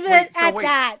 We'll leave it Wait. So at wait.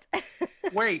 that.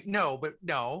 Wait. No. But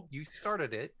no. You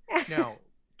started it. Now,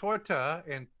 torta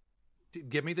and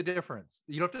give me the difference.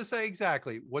 You don't have to say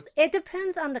exactly what's. It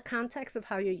depends on the context of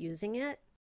how you're using it.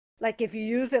 Like if you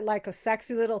use it like a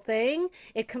sexy little thing,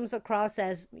 it comes across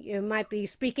as you might be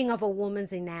speaking of a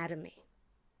woman's anatomy.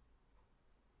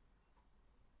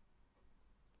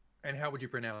 And how would you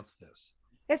pronounce this?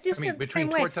 It's I just mean, the between same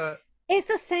way. torta. It's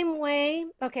the same way.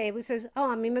 Okay, we says,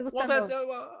 "Oh, a mí me Well, gustan that's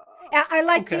los." I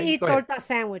like to okay. eat Go ahead. torta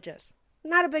sandwiches.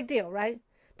 Not a big deal, right?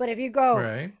 But if you go,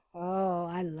 Right. "Oh,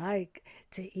 I like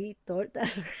to eat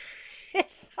tortas,"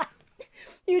 it's like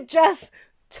you just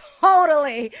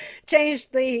totally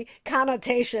changed the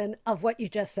connotation of what you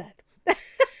just said.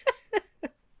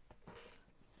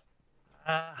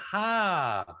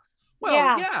 Aha. Well,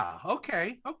 Yeah, yeah.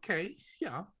 Okay.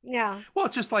 Yeah. yeah. Well,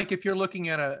 it's just like if you're looking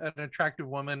at an attractive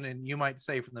woman and you might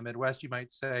say from the Midwest, you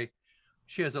might say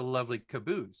she has a lovely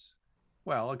caboose.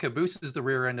 Well, a caboose is the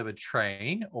rear end of a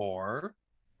train, or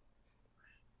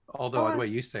although the Oh, way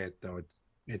you say it though,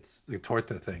 it's the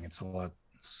torta thing. It's a lot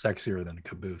sexier than a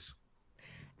caboose.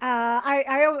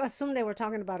 I assumed they were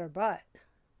talking about her butt.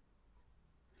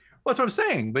 Well, that's what I'm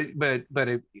saying. But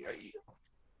if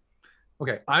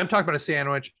okay, I'm talking about a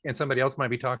sandwich, and somebody else might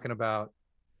be talking about.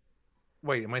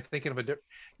 Wait, am I thinking of a different?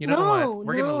 You know what? No,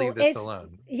 We're gonna no, leave this it's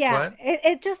alone. yeah. What?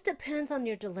 It just depends on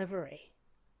your delivery.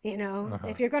 You know, Uh-huh.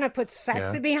 if you're going to put Yeah.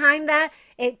 sexy behind that,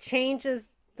 it changes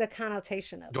the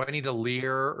connotation of Do I need to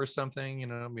leer or something?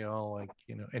 Be all like,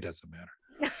 it doesn't matter.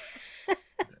 it.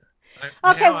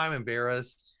 Now Okay, I'm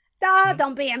embarrassed. oh, Hmm?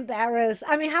 don't be embarrassed.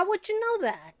 I mean, how would you know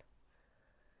that?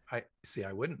 I see.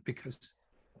 I wouldn't because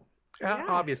Yeah.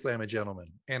 obviously I'm a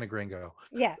gentleman and a gringo.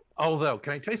 Yeah. Although,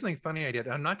 can I tell you something funny I did?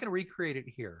 I'm not going to recreate it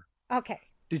here. Okay.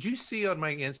 Did you see on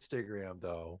my Instagram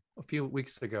though a few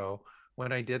weeks ago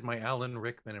when I did my Alan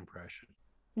Rickman impression?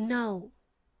 No.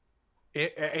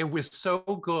 It was so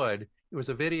good. It was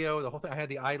a video. The whole thing. I had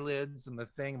the eyelids and the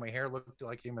thing. My hair looked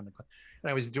like him, and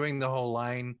I was doing the whole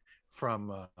line from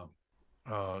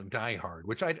Die Hard,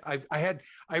 which I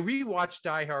rewatched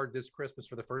Die Hard this Christmas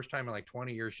for the first time in like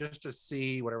 20 years just to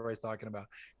see what everybody's talking about,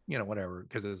 whatever,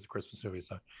 because it's a Christmas movie.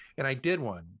 So, and I did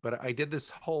one, but I did this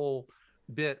whole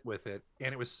bit with it,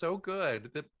 and it was so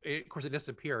good that, of course, it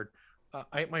disappeared.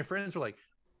 My friends were like,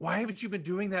 "Why haven't you been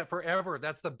doing that forever?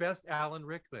 That's the best Alan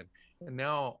Rickman." And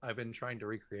now I've been trying to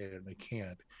recreate it, and I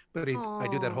can't. But I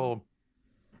do that Oh.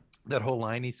 whole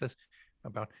line he says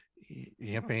about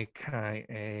yippee ki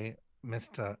a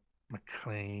Mr.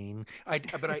 McLean.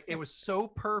 It was so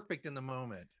perfect in the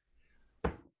moment,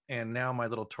 and now my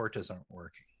little tortas aren't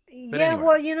working. But Yeah,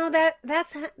 anyway, well,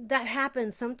 that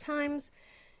happens sometimes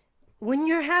when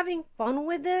you're having fun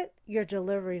with it, your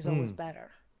delivery is always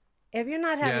better. If you're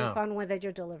not having yeah. fun with it,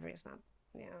 your delivery is not.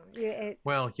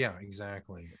 Well, yeah,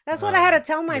 exactly. That's what I had to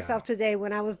tell Yeah, myself today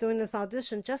when I was doing this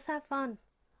audition. Just have fun.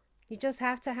 You just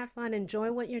have to have fun.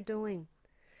 Enjoy what you're doing.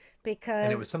 and it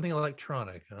Because was something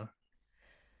electronic, huh?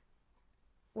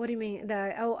 what do you mean?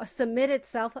 A submitted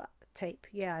self tape.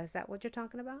 Yeah, is that what you're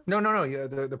talking about? No, no, no. Yeah,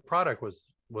 the product was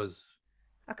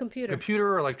A computer.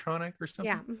 computer or electronic or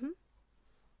Yeah. something. Mm-hmm.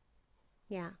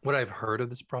 Yeah. Would I've heard of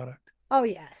this product? Oh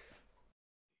yes.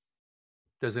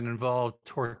 Does it involve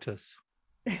tortoise?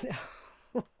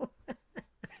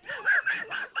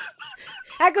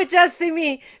 I could just see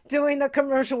me doing the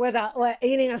commercial without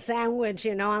eating a sandwich,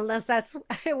 unless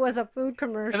it was a food And then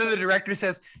commercial. the director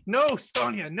says, "No,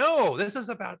 Sonia, no. This is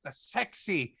about a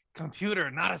sexy computer,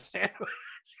 not a sandwich."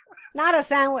 Not a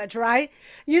sandwich, right?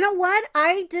 You know what?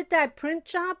 I did that print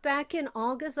job back in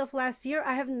August of last year.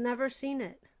 I have never seen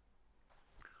it.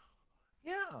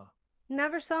 Yeah,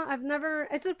 I've never,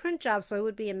 it's a print job, so it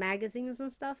would be in magazines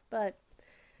and stuff, but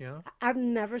yeah. I've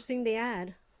never seen the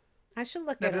ad. I should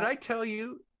look Now, it did up. I tell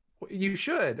you? You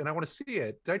should, and I want to see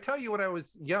it. Did I tell you when I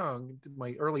was young,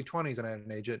 my early 20s, and I had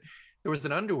an agent? There was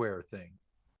an underwear thing.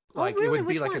 Oh, Like it really? would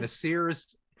be Which like in a one?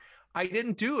 Sears. I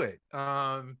didn't do it.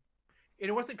 And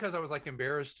it wasn't because I was like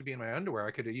embarrassed to be in my underwear.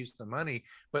 I could have used the money,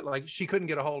 but like she couldn't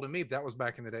get a hold of me. That was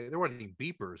back in the day. There weren't any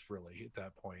beepers really at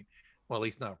that point. Well, at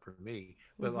least not for me.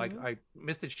 But like Mm-hmm. I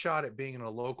missed a shot at being in a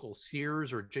local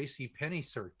Sears or J.C. Penney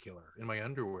circular in my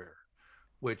underwear,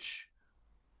 which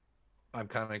I'm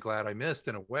kind of glad I missed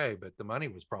in a way. But the money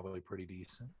was probably pretty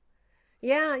decent.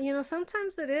 Yeah,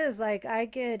 sometimes it is. Like, I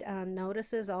get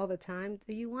notices all the time.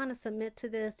 Do you want to submit to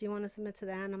this? Do you want to submit to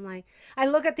that? And I'm like, I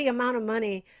look at the amount of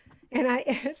money and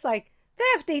it's like,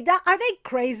 $50. Are they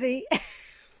crazy?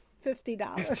 $50.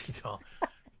 $50.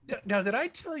 Now, did I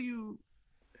tell you?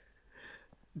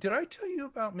 Did I tell you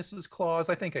about Mrs. Claus?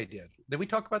 I think I did. Did we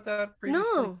talk about that previously?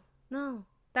 No, no.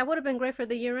 That would have been great for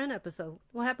the year-end episode.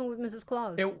 What happened with Mrs.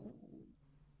 Claus? It,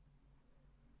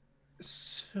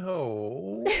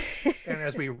 so, and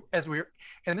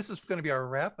and this is going to be our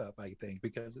wrap up, I think,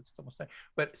 because it's almost time.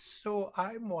 But so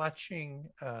I'm watching.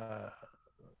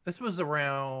 This was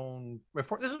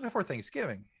before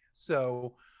Thanksgiving.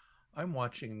 So I'm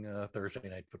watching Thursday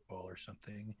Night Football or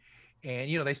something, and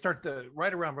they start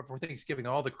right around before Thanksgiving,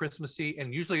 all the Christmassy,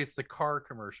 and usually it's the car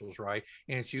commercials, right?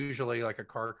 And it's usually like a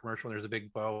car commercial, and there's a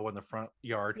big bow in the front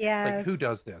yard. Like, who Yes.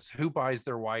 does this? Who buys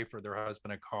their wife or their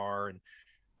husband a car and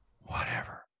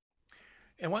whatever?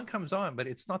 And one comes on, but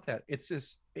it's not that. It's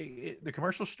this. The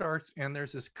commercial starts, and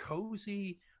there's this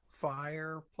cozy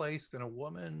fireplace and a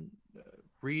woman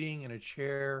reading in a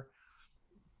chair,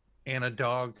 and a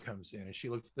dog comes in, and she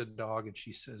looks at the dog and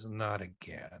she says, "Not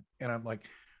again." And I'm like,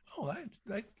 "Oh,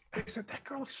 that." I said,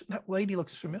 that lady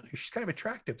looks familiar. She's kind of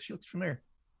attractive. She looks familiar.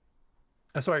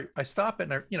 And so I stop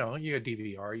it, and you got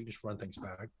DVR, you just run things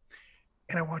back,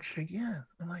 and I watch it again.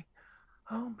 I'm like,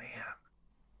 "Oh man,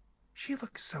 she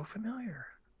looks so familiar."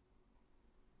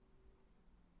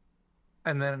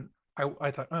 And then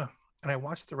I thought, oh, and I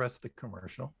watched the rest of the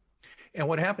commercial. And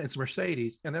what happened is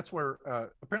Mercedes, and that's where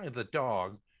apparently the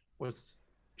dog was,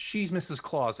 she's Mrs.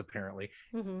 Claus, apparently.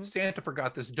 Mm-hmm. Santa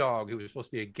forgot this dog who was supposed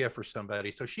to be a gift for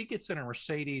somebody. So she gets in a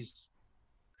Mercedes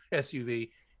SUV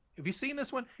Have you seen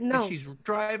this one? And No. she's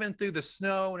driving through the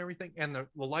snow and everything, and the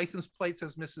license plate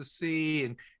says Mrs. C,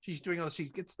 and she's doing all this. She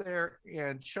gets there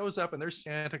and shows up, and there's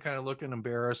Santa kind of looking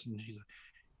embarrassed, and she's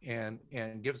and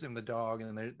gives him the dog,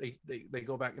 and then they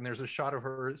go back, and there's a shot of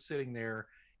her sitting there,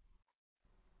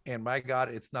 and my God,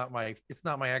 it's not my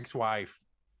ex-wife.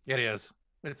 It is.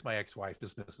 It's my ex-wife,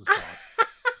 this Mrs. Claus.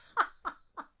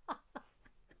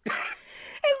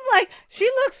 It's like she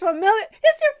looks familiar.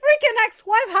 It's your freaking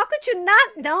ex-wife. How could you not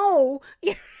know?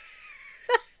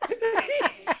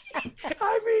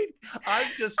 I mean, I'm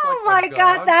just like Oh my God,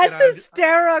 agog, and that's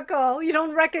hysterical. You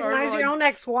don't recognize your like, own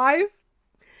ex-wife?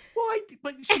 well,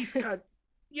 but she's got,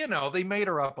 they made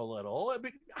her up a little. I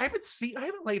mean, I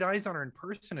haven't laid eyes on her in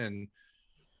person in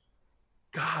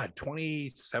God,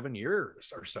 27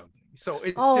 years or something. So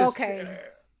it's Oh, just, okay.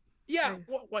 yeah.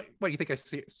 What do you think? I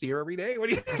see her every day? What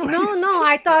do you think? No,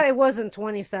 I thought it wasn't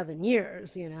 27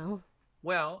 years.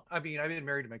 Well, I mean, I've been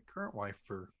married to my current wife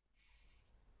for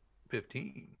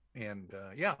 15. And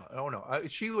yeah, oh no,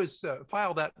 she was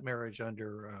filed that marriage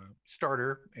under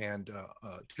starter and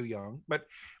too young. But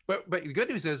the good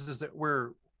news is that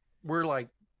we're like,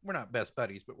 we're not best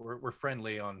buddies, but we're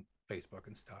friendly on Facebook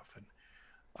and stuff. And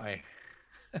I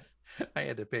I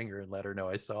had to ping her and let her know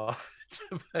I saw it.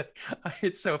 But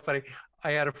it's so funny.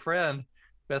 I had a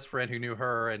best friend who knew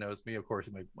her and knows me, of course,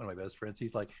 one of my best friends.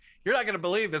 He's like, "You're not going to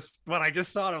believe this when I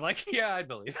just saw it." I'm like, "Yeah, I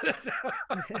believe it."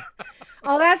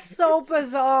 Oh, that's so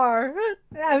bizarre.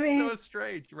 I It's mean, so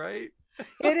strange, right?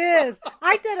 it is.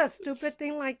 I did a stupid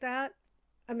thing like that.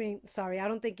 I mean, sorry, I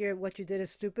don't think what you did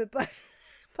is stupid, but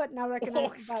now Oh,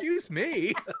 recognize excuse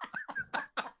me.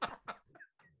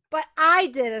 but I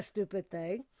did a stupid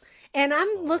thing. And I'm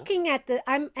Oh. looking at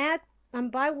I'm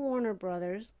by Warner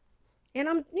Brothers, and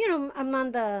I'm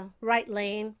on the right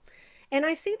lane, and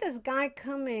I see this guy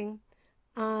coming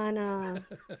on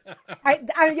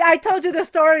I told you the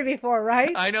story before,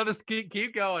 right? I know this.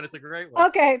 Keep going. It's a great one.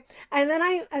 Okay. And then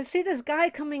I see this guy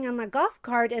coming on the golf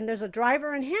cart, and there's a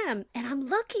driver and him. And I'm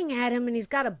looking at him, and he's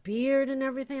got a beard and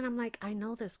everything. And I'm like, I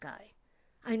know this guy.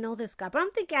 I know this guy. But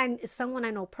I'm thinking it's someone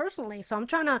I know personally. So I'm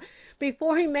trying to,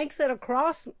 before he makes it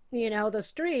across, the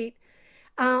street,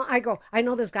 I go, I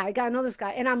know this guy. I know this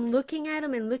guy. And I'm looking at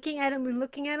him and looking at him and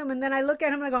looking at him. And then I look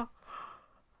at him and I go,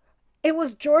 it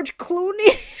was George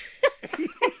Clooney.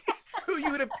 Who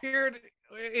you had appeared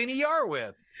in ER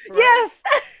with, right? Yes.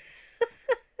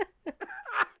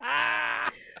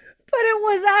 But it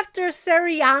was after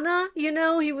Seriana,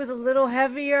 he was a little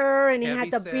heavier and he had Heavy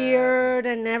the set. beard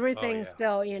and Oh everything yeah.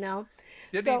 still. Did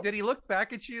he So, did he look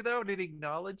back at you though? Did he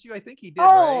acknowledge you? I think he did,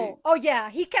 right? oh yeah,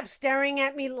 he kept staring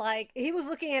at me like, he was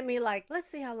looking at me like, let's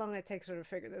see how long it takes her to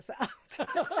figure this out.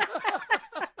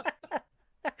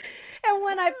 And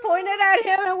when I pointed at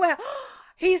him and went,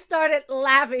 he started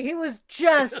laughing. He was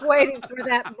just waiting for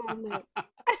that moment.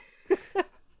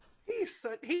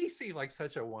 He seemed like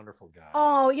such a wonderful guy.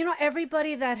 Oh,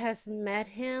 everybody that has met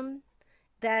him,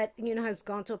 that has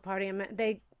gone to a party and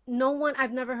met, no one,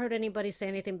 I've never heard anybody say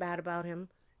anything bad about him.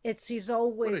 He's What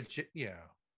always, yeah,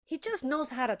 he just knows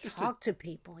how to just a talk to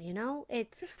people.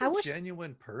 just a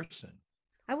genuine person.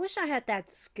 I wish I had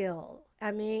that skill.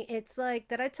 I mean, it's like,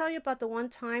 did I tell you about the one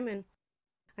time, and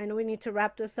I know we need to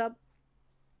wrap this up.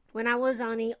 When I was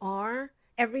on ER,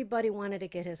 everybody wanted to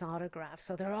get his autograph.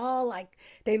 So they're all like,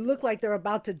 they look like they're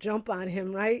about to jump on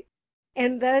him, right?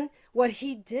 And then what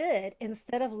he did,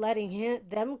 instead of letting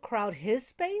them crowd his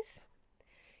space,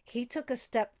 he took a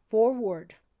step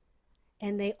forward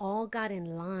and they all got in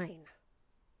line.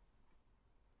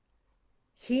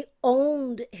 He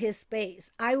owned his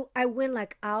space. I went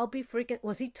like, I'll be freaking.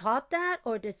 Was he taught that,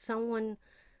 or did someone,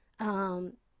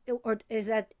 um, or is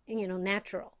that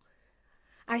natural?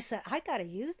 I said, I gotta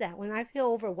use that when I feel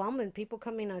overwhelmed and people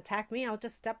coming to attack me. I'll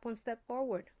just step one step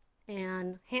forward,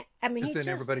 and I mean, Because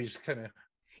then everybody's kind of,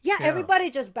 yeah, yeah. everybody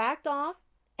just backed off,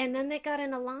 and then they got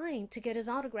in a line to get his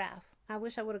autograph. I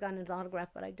wish I would have gotten his autograph,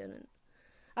 but I didn't.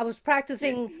 I was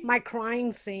practicing my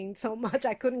crying scene so much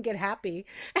I couldn't get happy.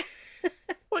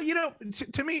 Well,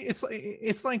 to me,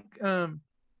 it's like,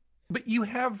 but you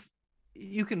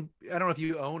can. I don't know if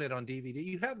you own it on DVD.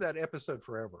 You have that episode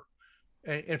forever.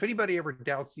 And if anybody ever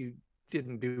doubts you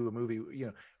didn't do a movie,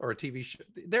 or a TV show,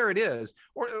 there it is.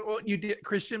 Or you did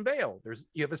Christian Bale.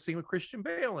 You have a scene with Christian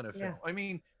Bale in a film. Yeah. I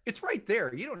mean, it's right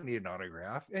there. You don't need an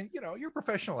autograph. And you're a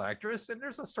professional actress, and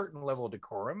there's a certain level of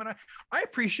decorum. And I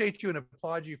appreciate you and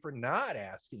applaud you for not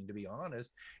asking, to be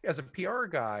honest. As a PR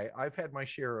guy, I've had my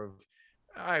share of.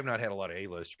 I've not had a lot of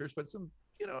A-listers, but some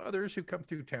others who come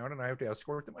through town, and I have to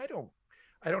escort them. I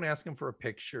don't ask them for a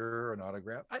picture or an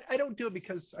autograph. I don't do it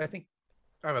because I think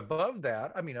I'm above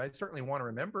that. I mean, I certainly want to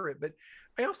remember it, but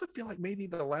I also feel like maybe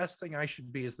the last thing I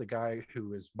should be is the guy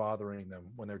who is bothering them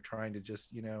when they're trying to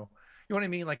just, you know what I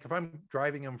mean? Like if I'm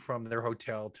driving them from their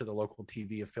hotel to the local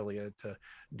TV affiliate to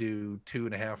do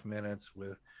 2.5 minutes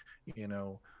with, you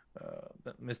know,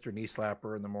 Mr. Knee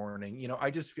Slapper in the morning, I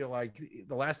just feel like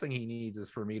the last thing he needs is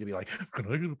for me to be like, can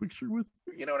I get a picture with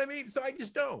you? You know what I mean? So I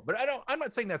just don't, but I'm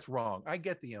not saying that's wrong. I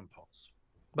get the impulse,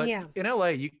 but Yeah. in LA,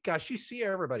 you see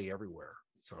everybody everywhere.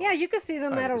 So Yeah, you could see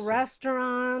them I at a would assume.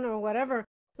 restaurant or whatever.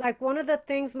 Like one of the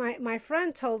things my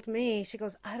friend told me, she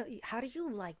goes, how do you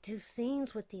like do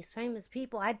scenes with these famous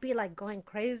people? I'd be like going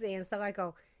crazy and stuff. I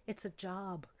go, it's a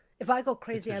job. If I go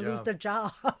It's crazy, a I lose job. the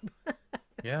job.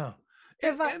 Yeah.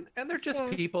 And, If I, and they're just yeah,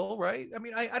 people, right? I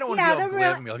mean, I don't want to be yeah, all they're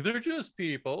glib real. and be like, they're just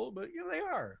people, but they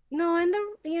are. No, and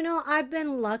I've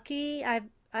been lucky. I've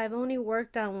only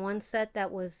worked on one set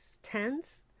that was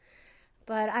tense,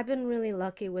 but I've been really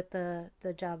lucky with the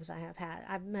jobs I have had.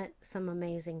 I've met some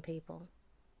amazing people.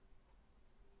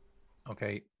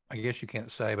 Okay. I guess you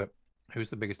can't say, but who's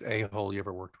the biggest a-hole you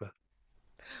ever worked with?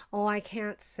 Oh, I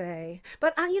can't say.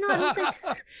 But I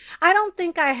don't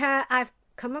think I've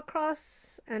come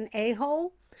across an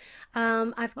a-hole.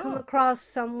 I've come Oh, across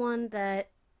someone that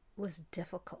was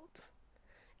difficult.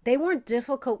 They weren't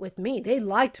difficult with me. They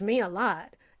liked me a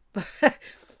lot. But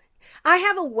I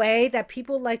have a way that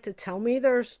people like to tell me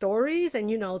their stories, and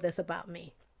you know this about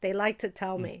me. They like to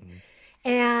tell me. hmm,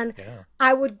 And yeah.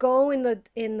 I would go in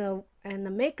the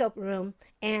makeup room,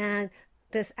 and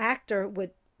this actor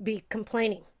would be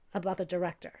complaining about the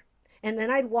director. And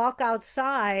then I'd walk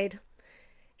outside,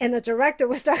 and the director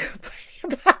would start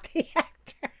complaining about the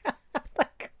actor.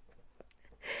 Like,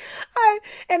 I,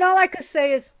 and all I could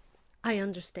say is, I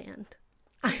understand.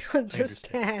 I I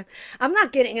understand. understand. I'm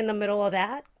not getting in the middle of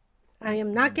that. I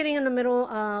am not Mm, getting in the middle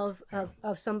of, yeah.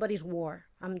 somebody's war.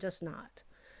 I'm just not.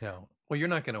 No. Well, you're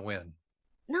not going to win.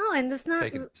 No, and it's not,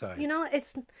 Taking sides.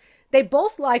 it's, they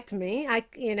both liked me. I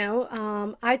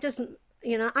just,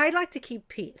 I like to keep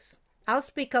peace. I'll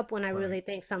speak up when I Right. really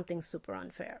think something's super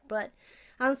unfair. But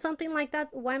on something like that,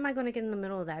 why am I going to get in the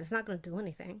middle of that? It's not going to do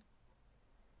anything.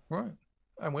 Right.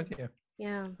 I'm with you.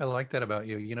 Yeah. I like that about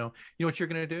you. You know what you're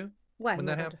going to do What when am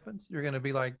I that going to do? happens? You're going to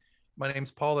be like, my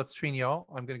name's Paul. That's between y'all.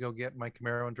 I'm going to go get my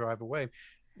Camaro and drive away,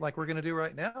 like we're going to do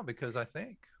right now, because I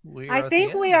think we I are at the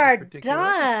think we end of this are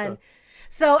particular done. episode.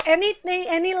 So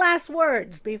any last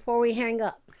words before we hang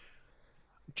up?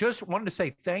 Just wanted to say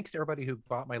thanks to everybody who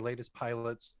bought my latest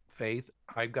Pilot's Faith.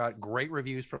 I've got great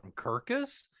reviews from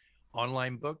Kirkus,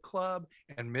 Online Book Club,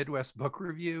 and Midwest Book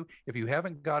Review. If you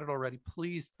haven't got it already,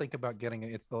 please think about getting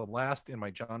it. It's the last in my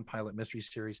John Pilot mystery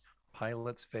series,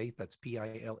 Pilot's Faith. That's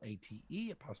Pilate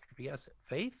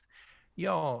Faith.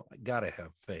 Y'all gotta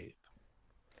have faith.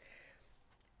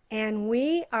 And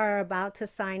we are about to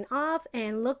sign off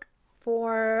and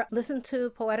listen to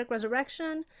Poetic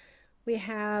Resurrection. We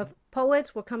have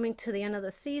poets. We're coming to the end of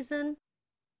the season.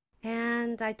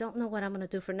 And I don't know what I'm going to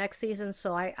do for next season.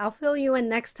 So I'll fill you in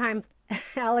next time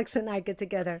Alex and I get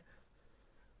together.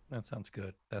 That sounds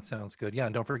good. That sounds good. Yeah,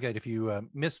 and don't forget, if you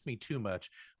miss me too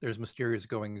much, there's Mysterious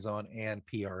Goings On and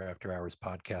PR After Hours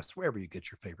podcasts, wherever you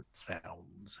get your favorite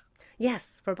sounds.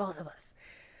 Yes, for both of us.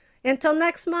 Until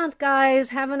next month, guys,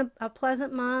 having a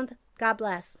pleasant month. God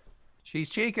bless. She's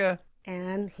Chica.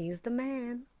 And he's the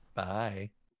man.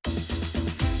 Bye.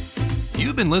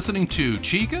 You've been listening to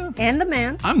Chica And the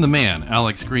man. I'm the man,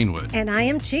 Alex Greenwood. And I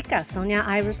am Chica, Sonia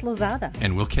Iris Lozada.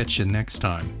 And we'll catch you next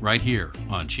time, right here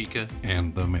on Chica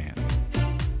and the Man.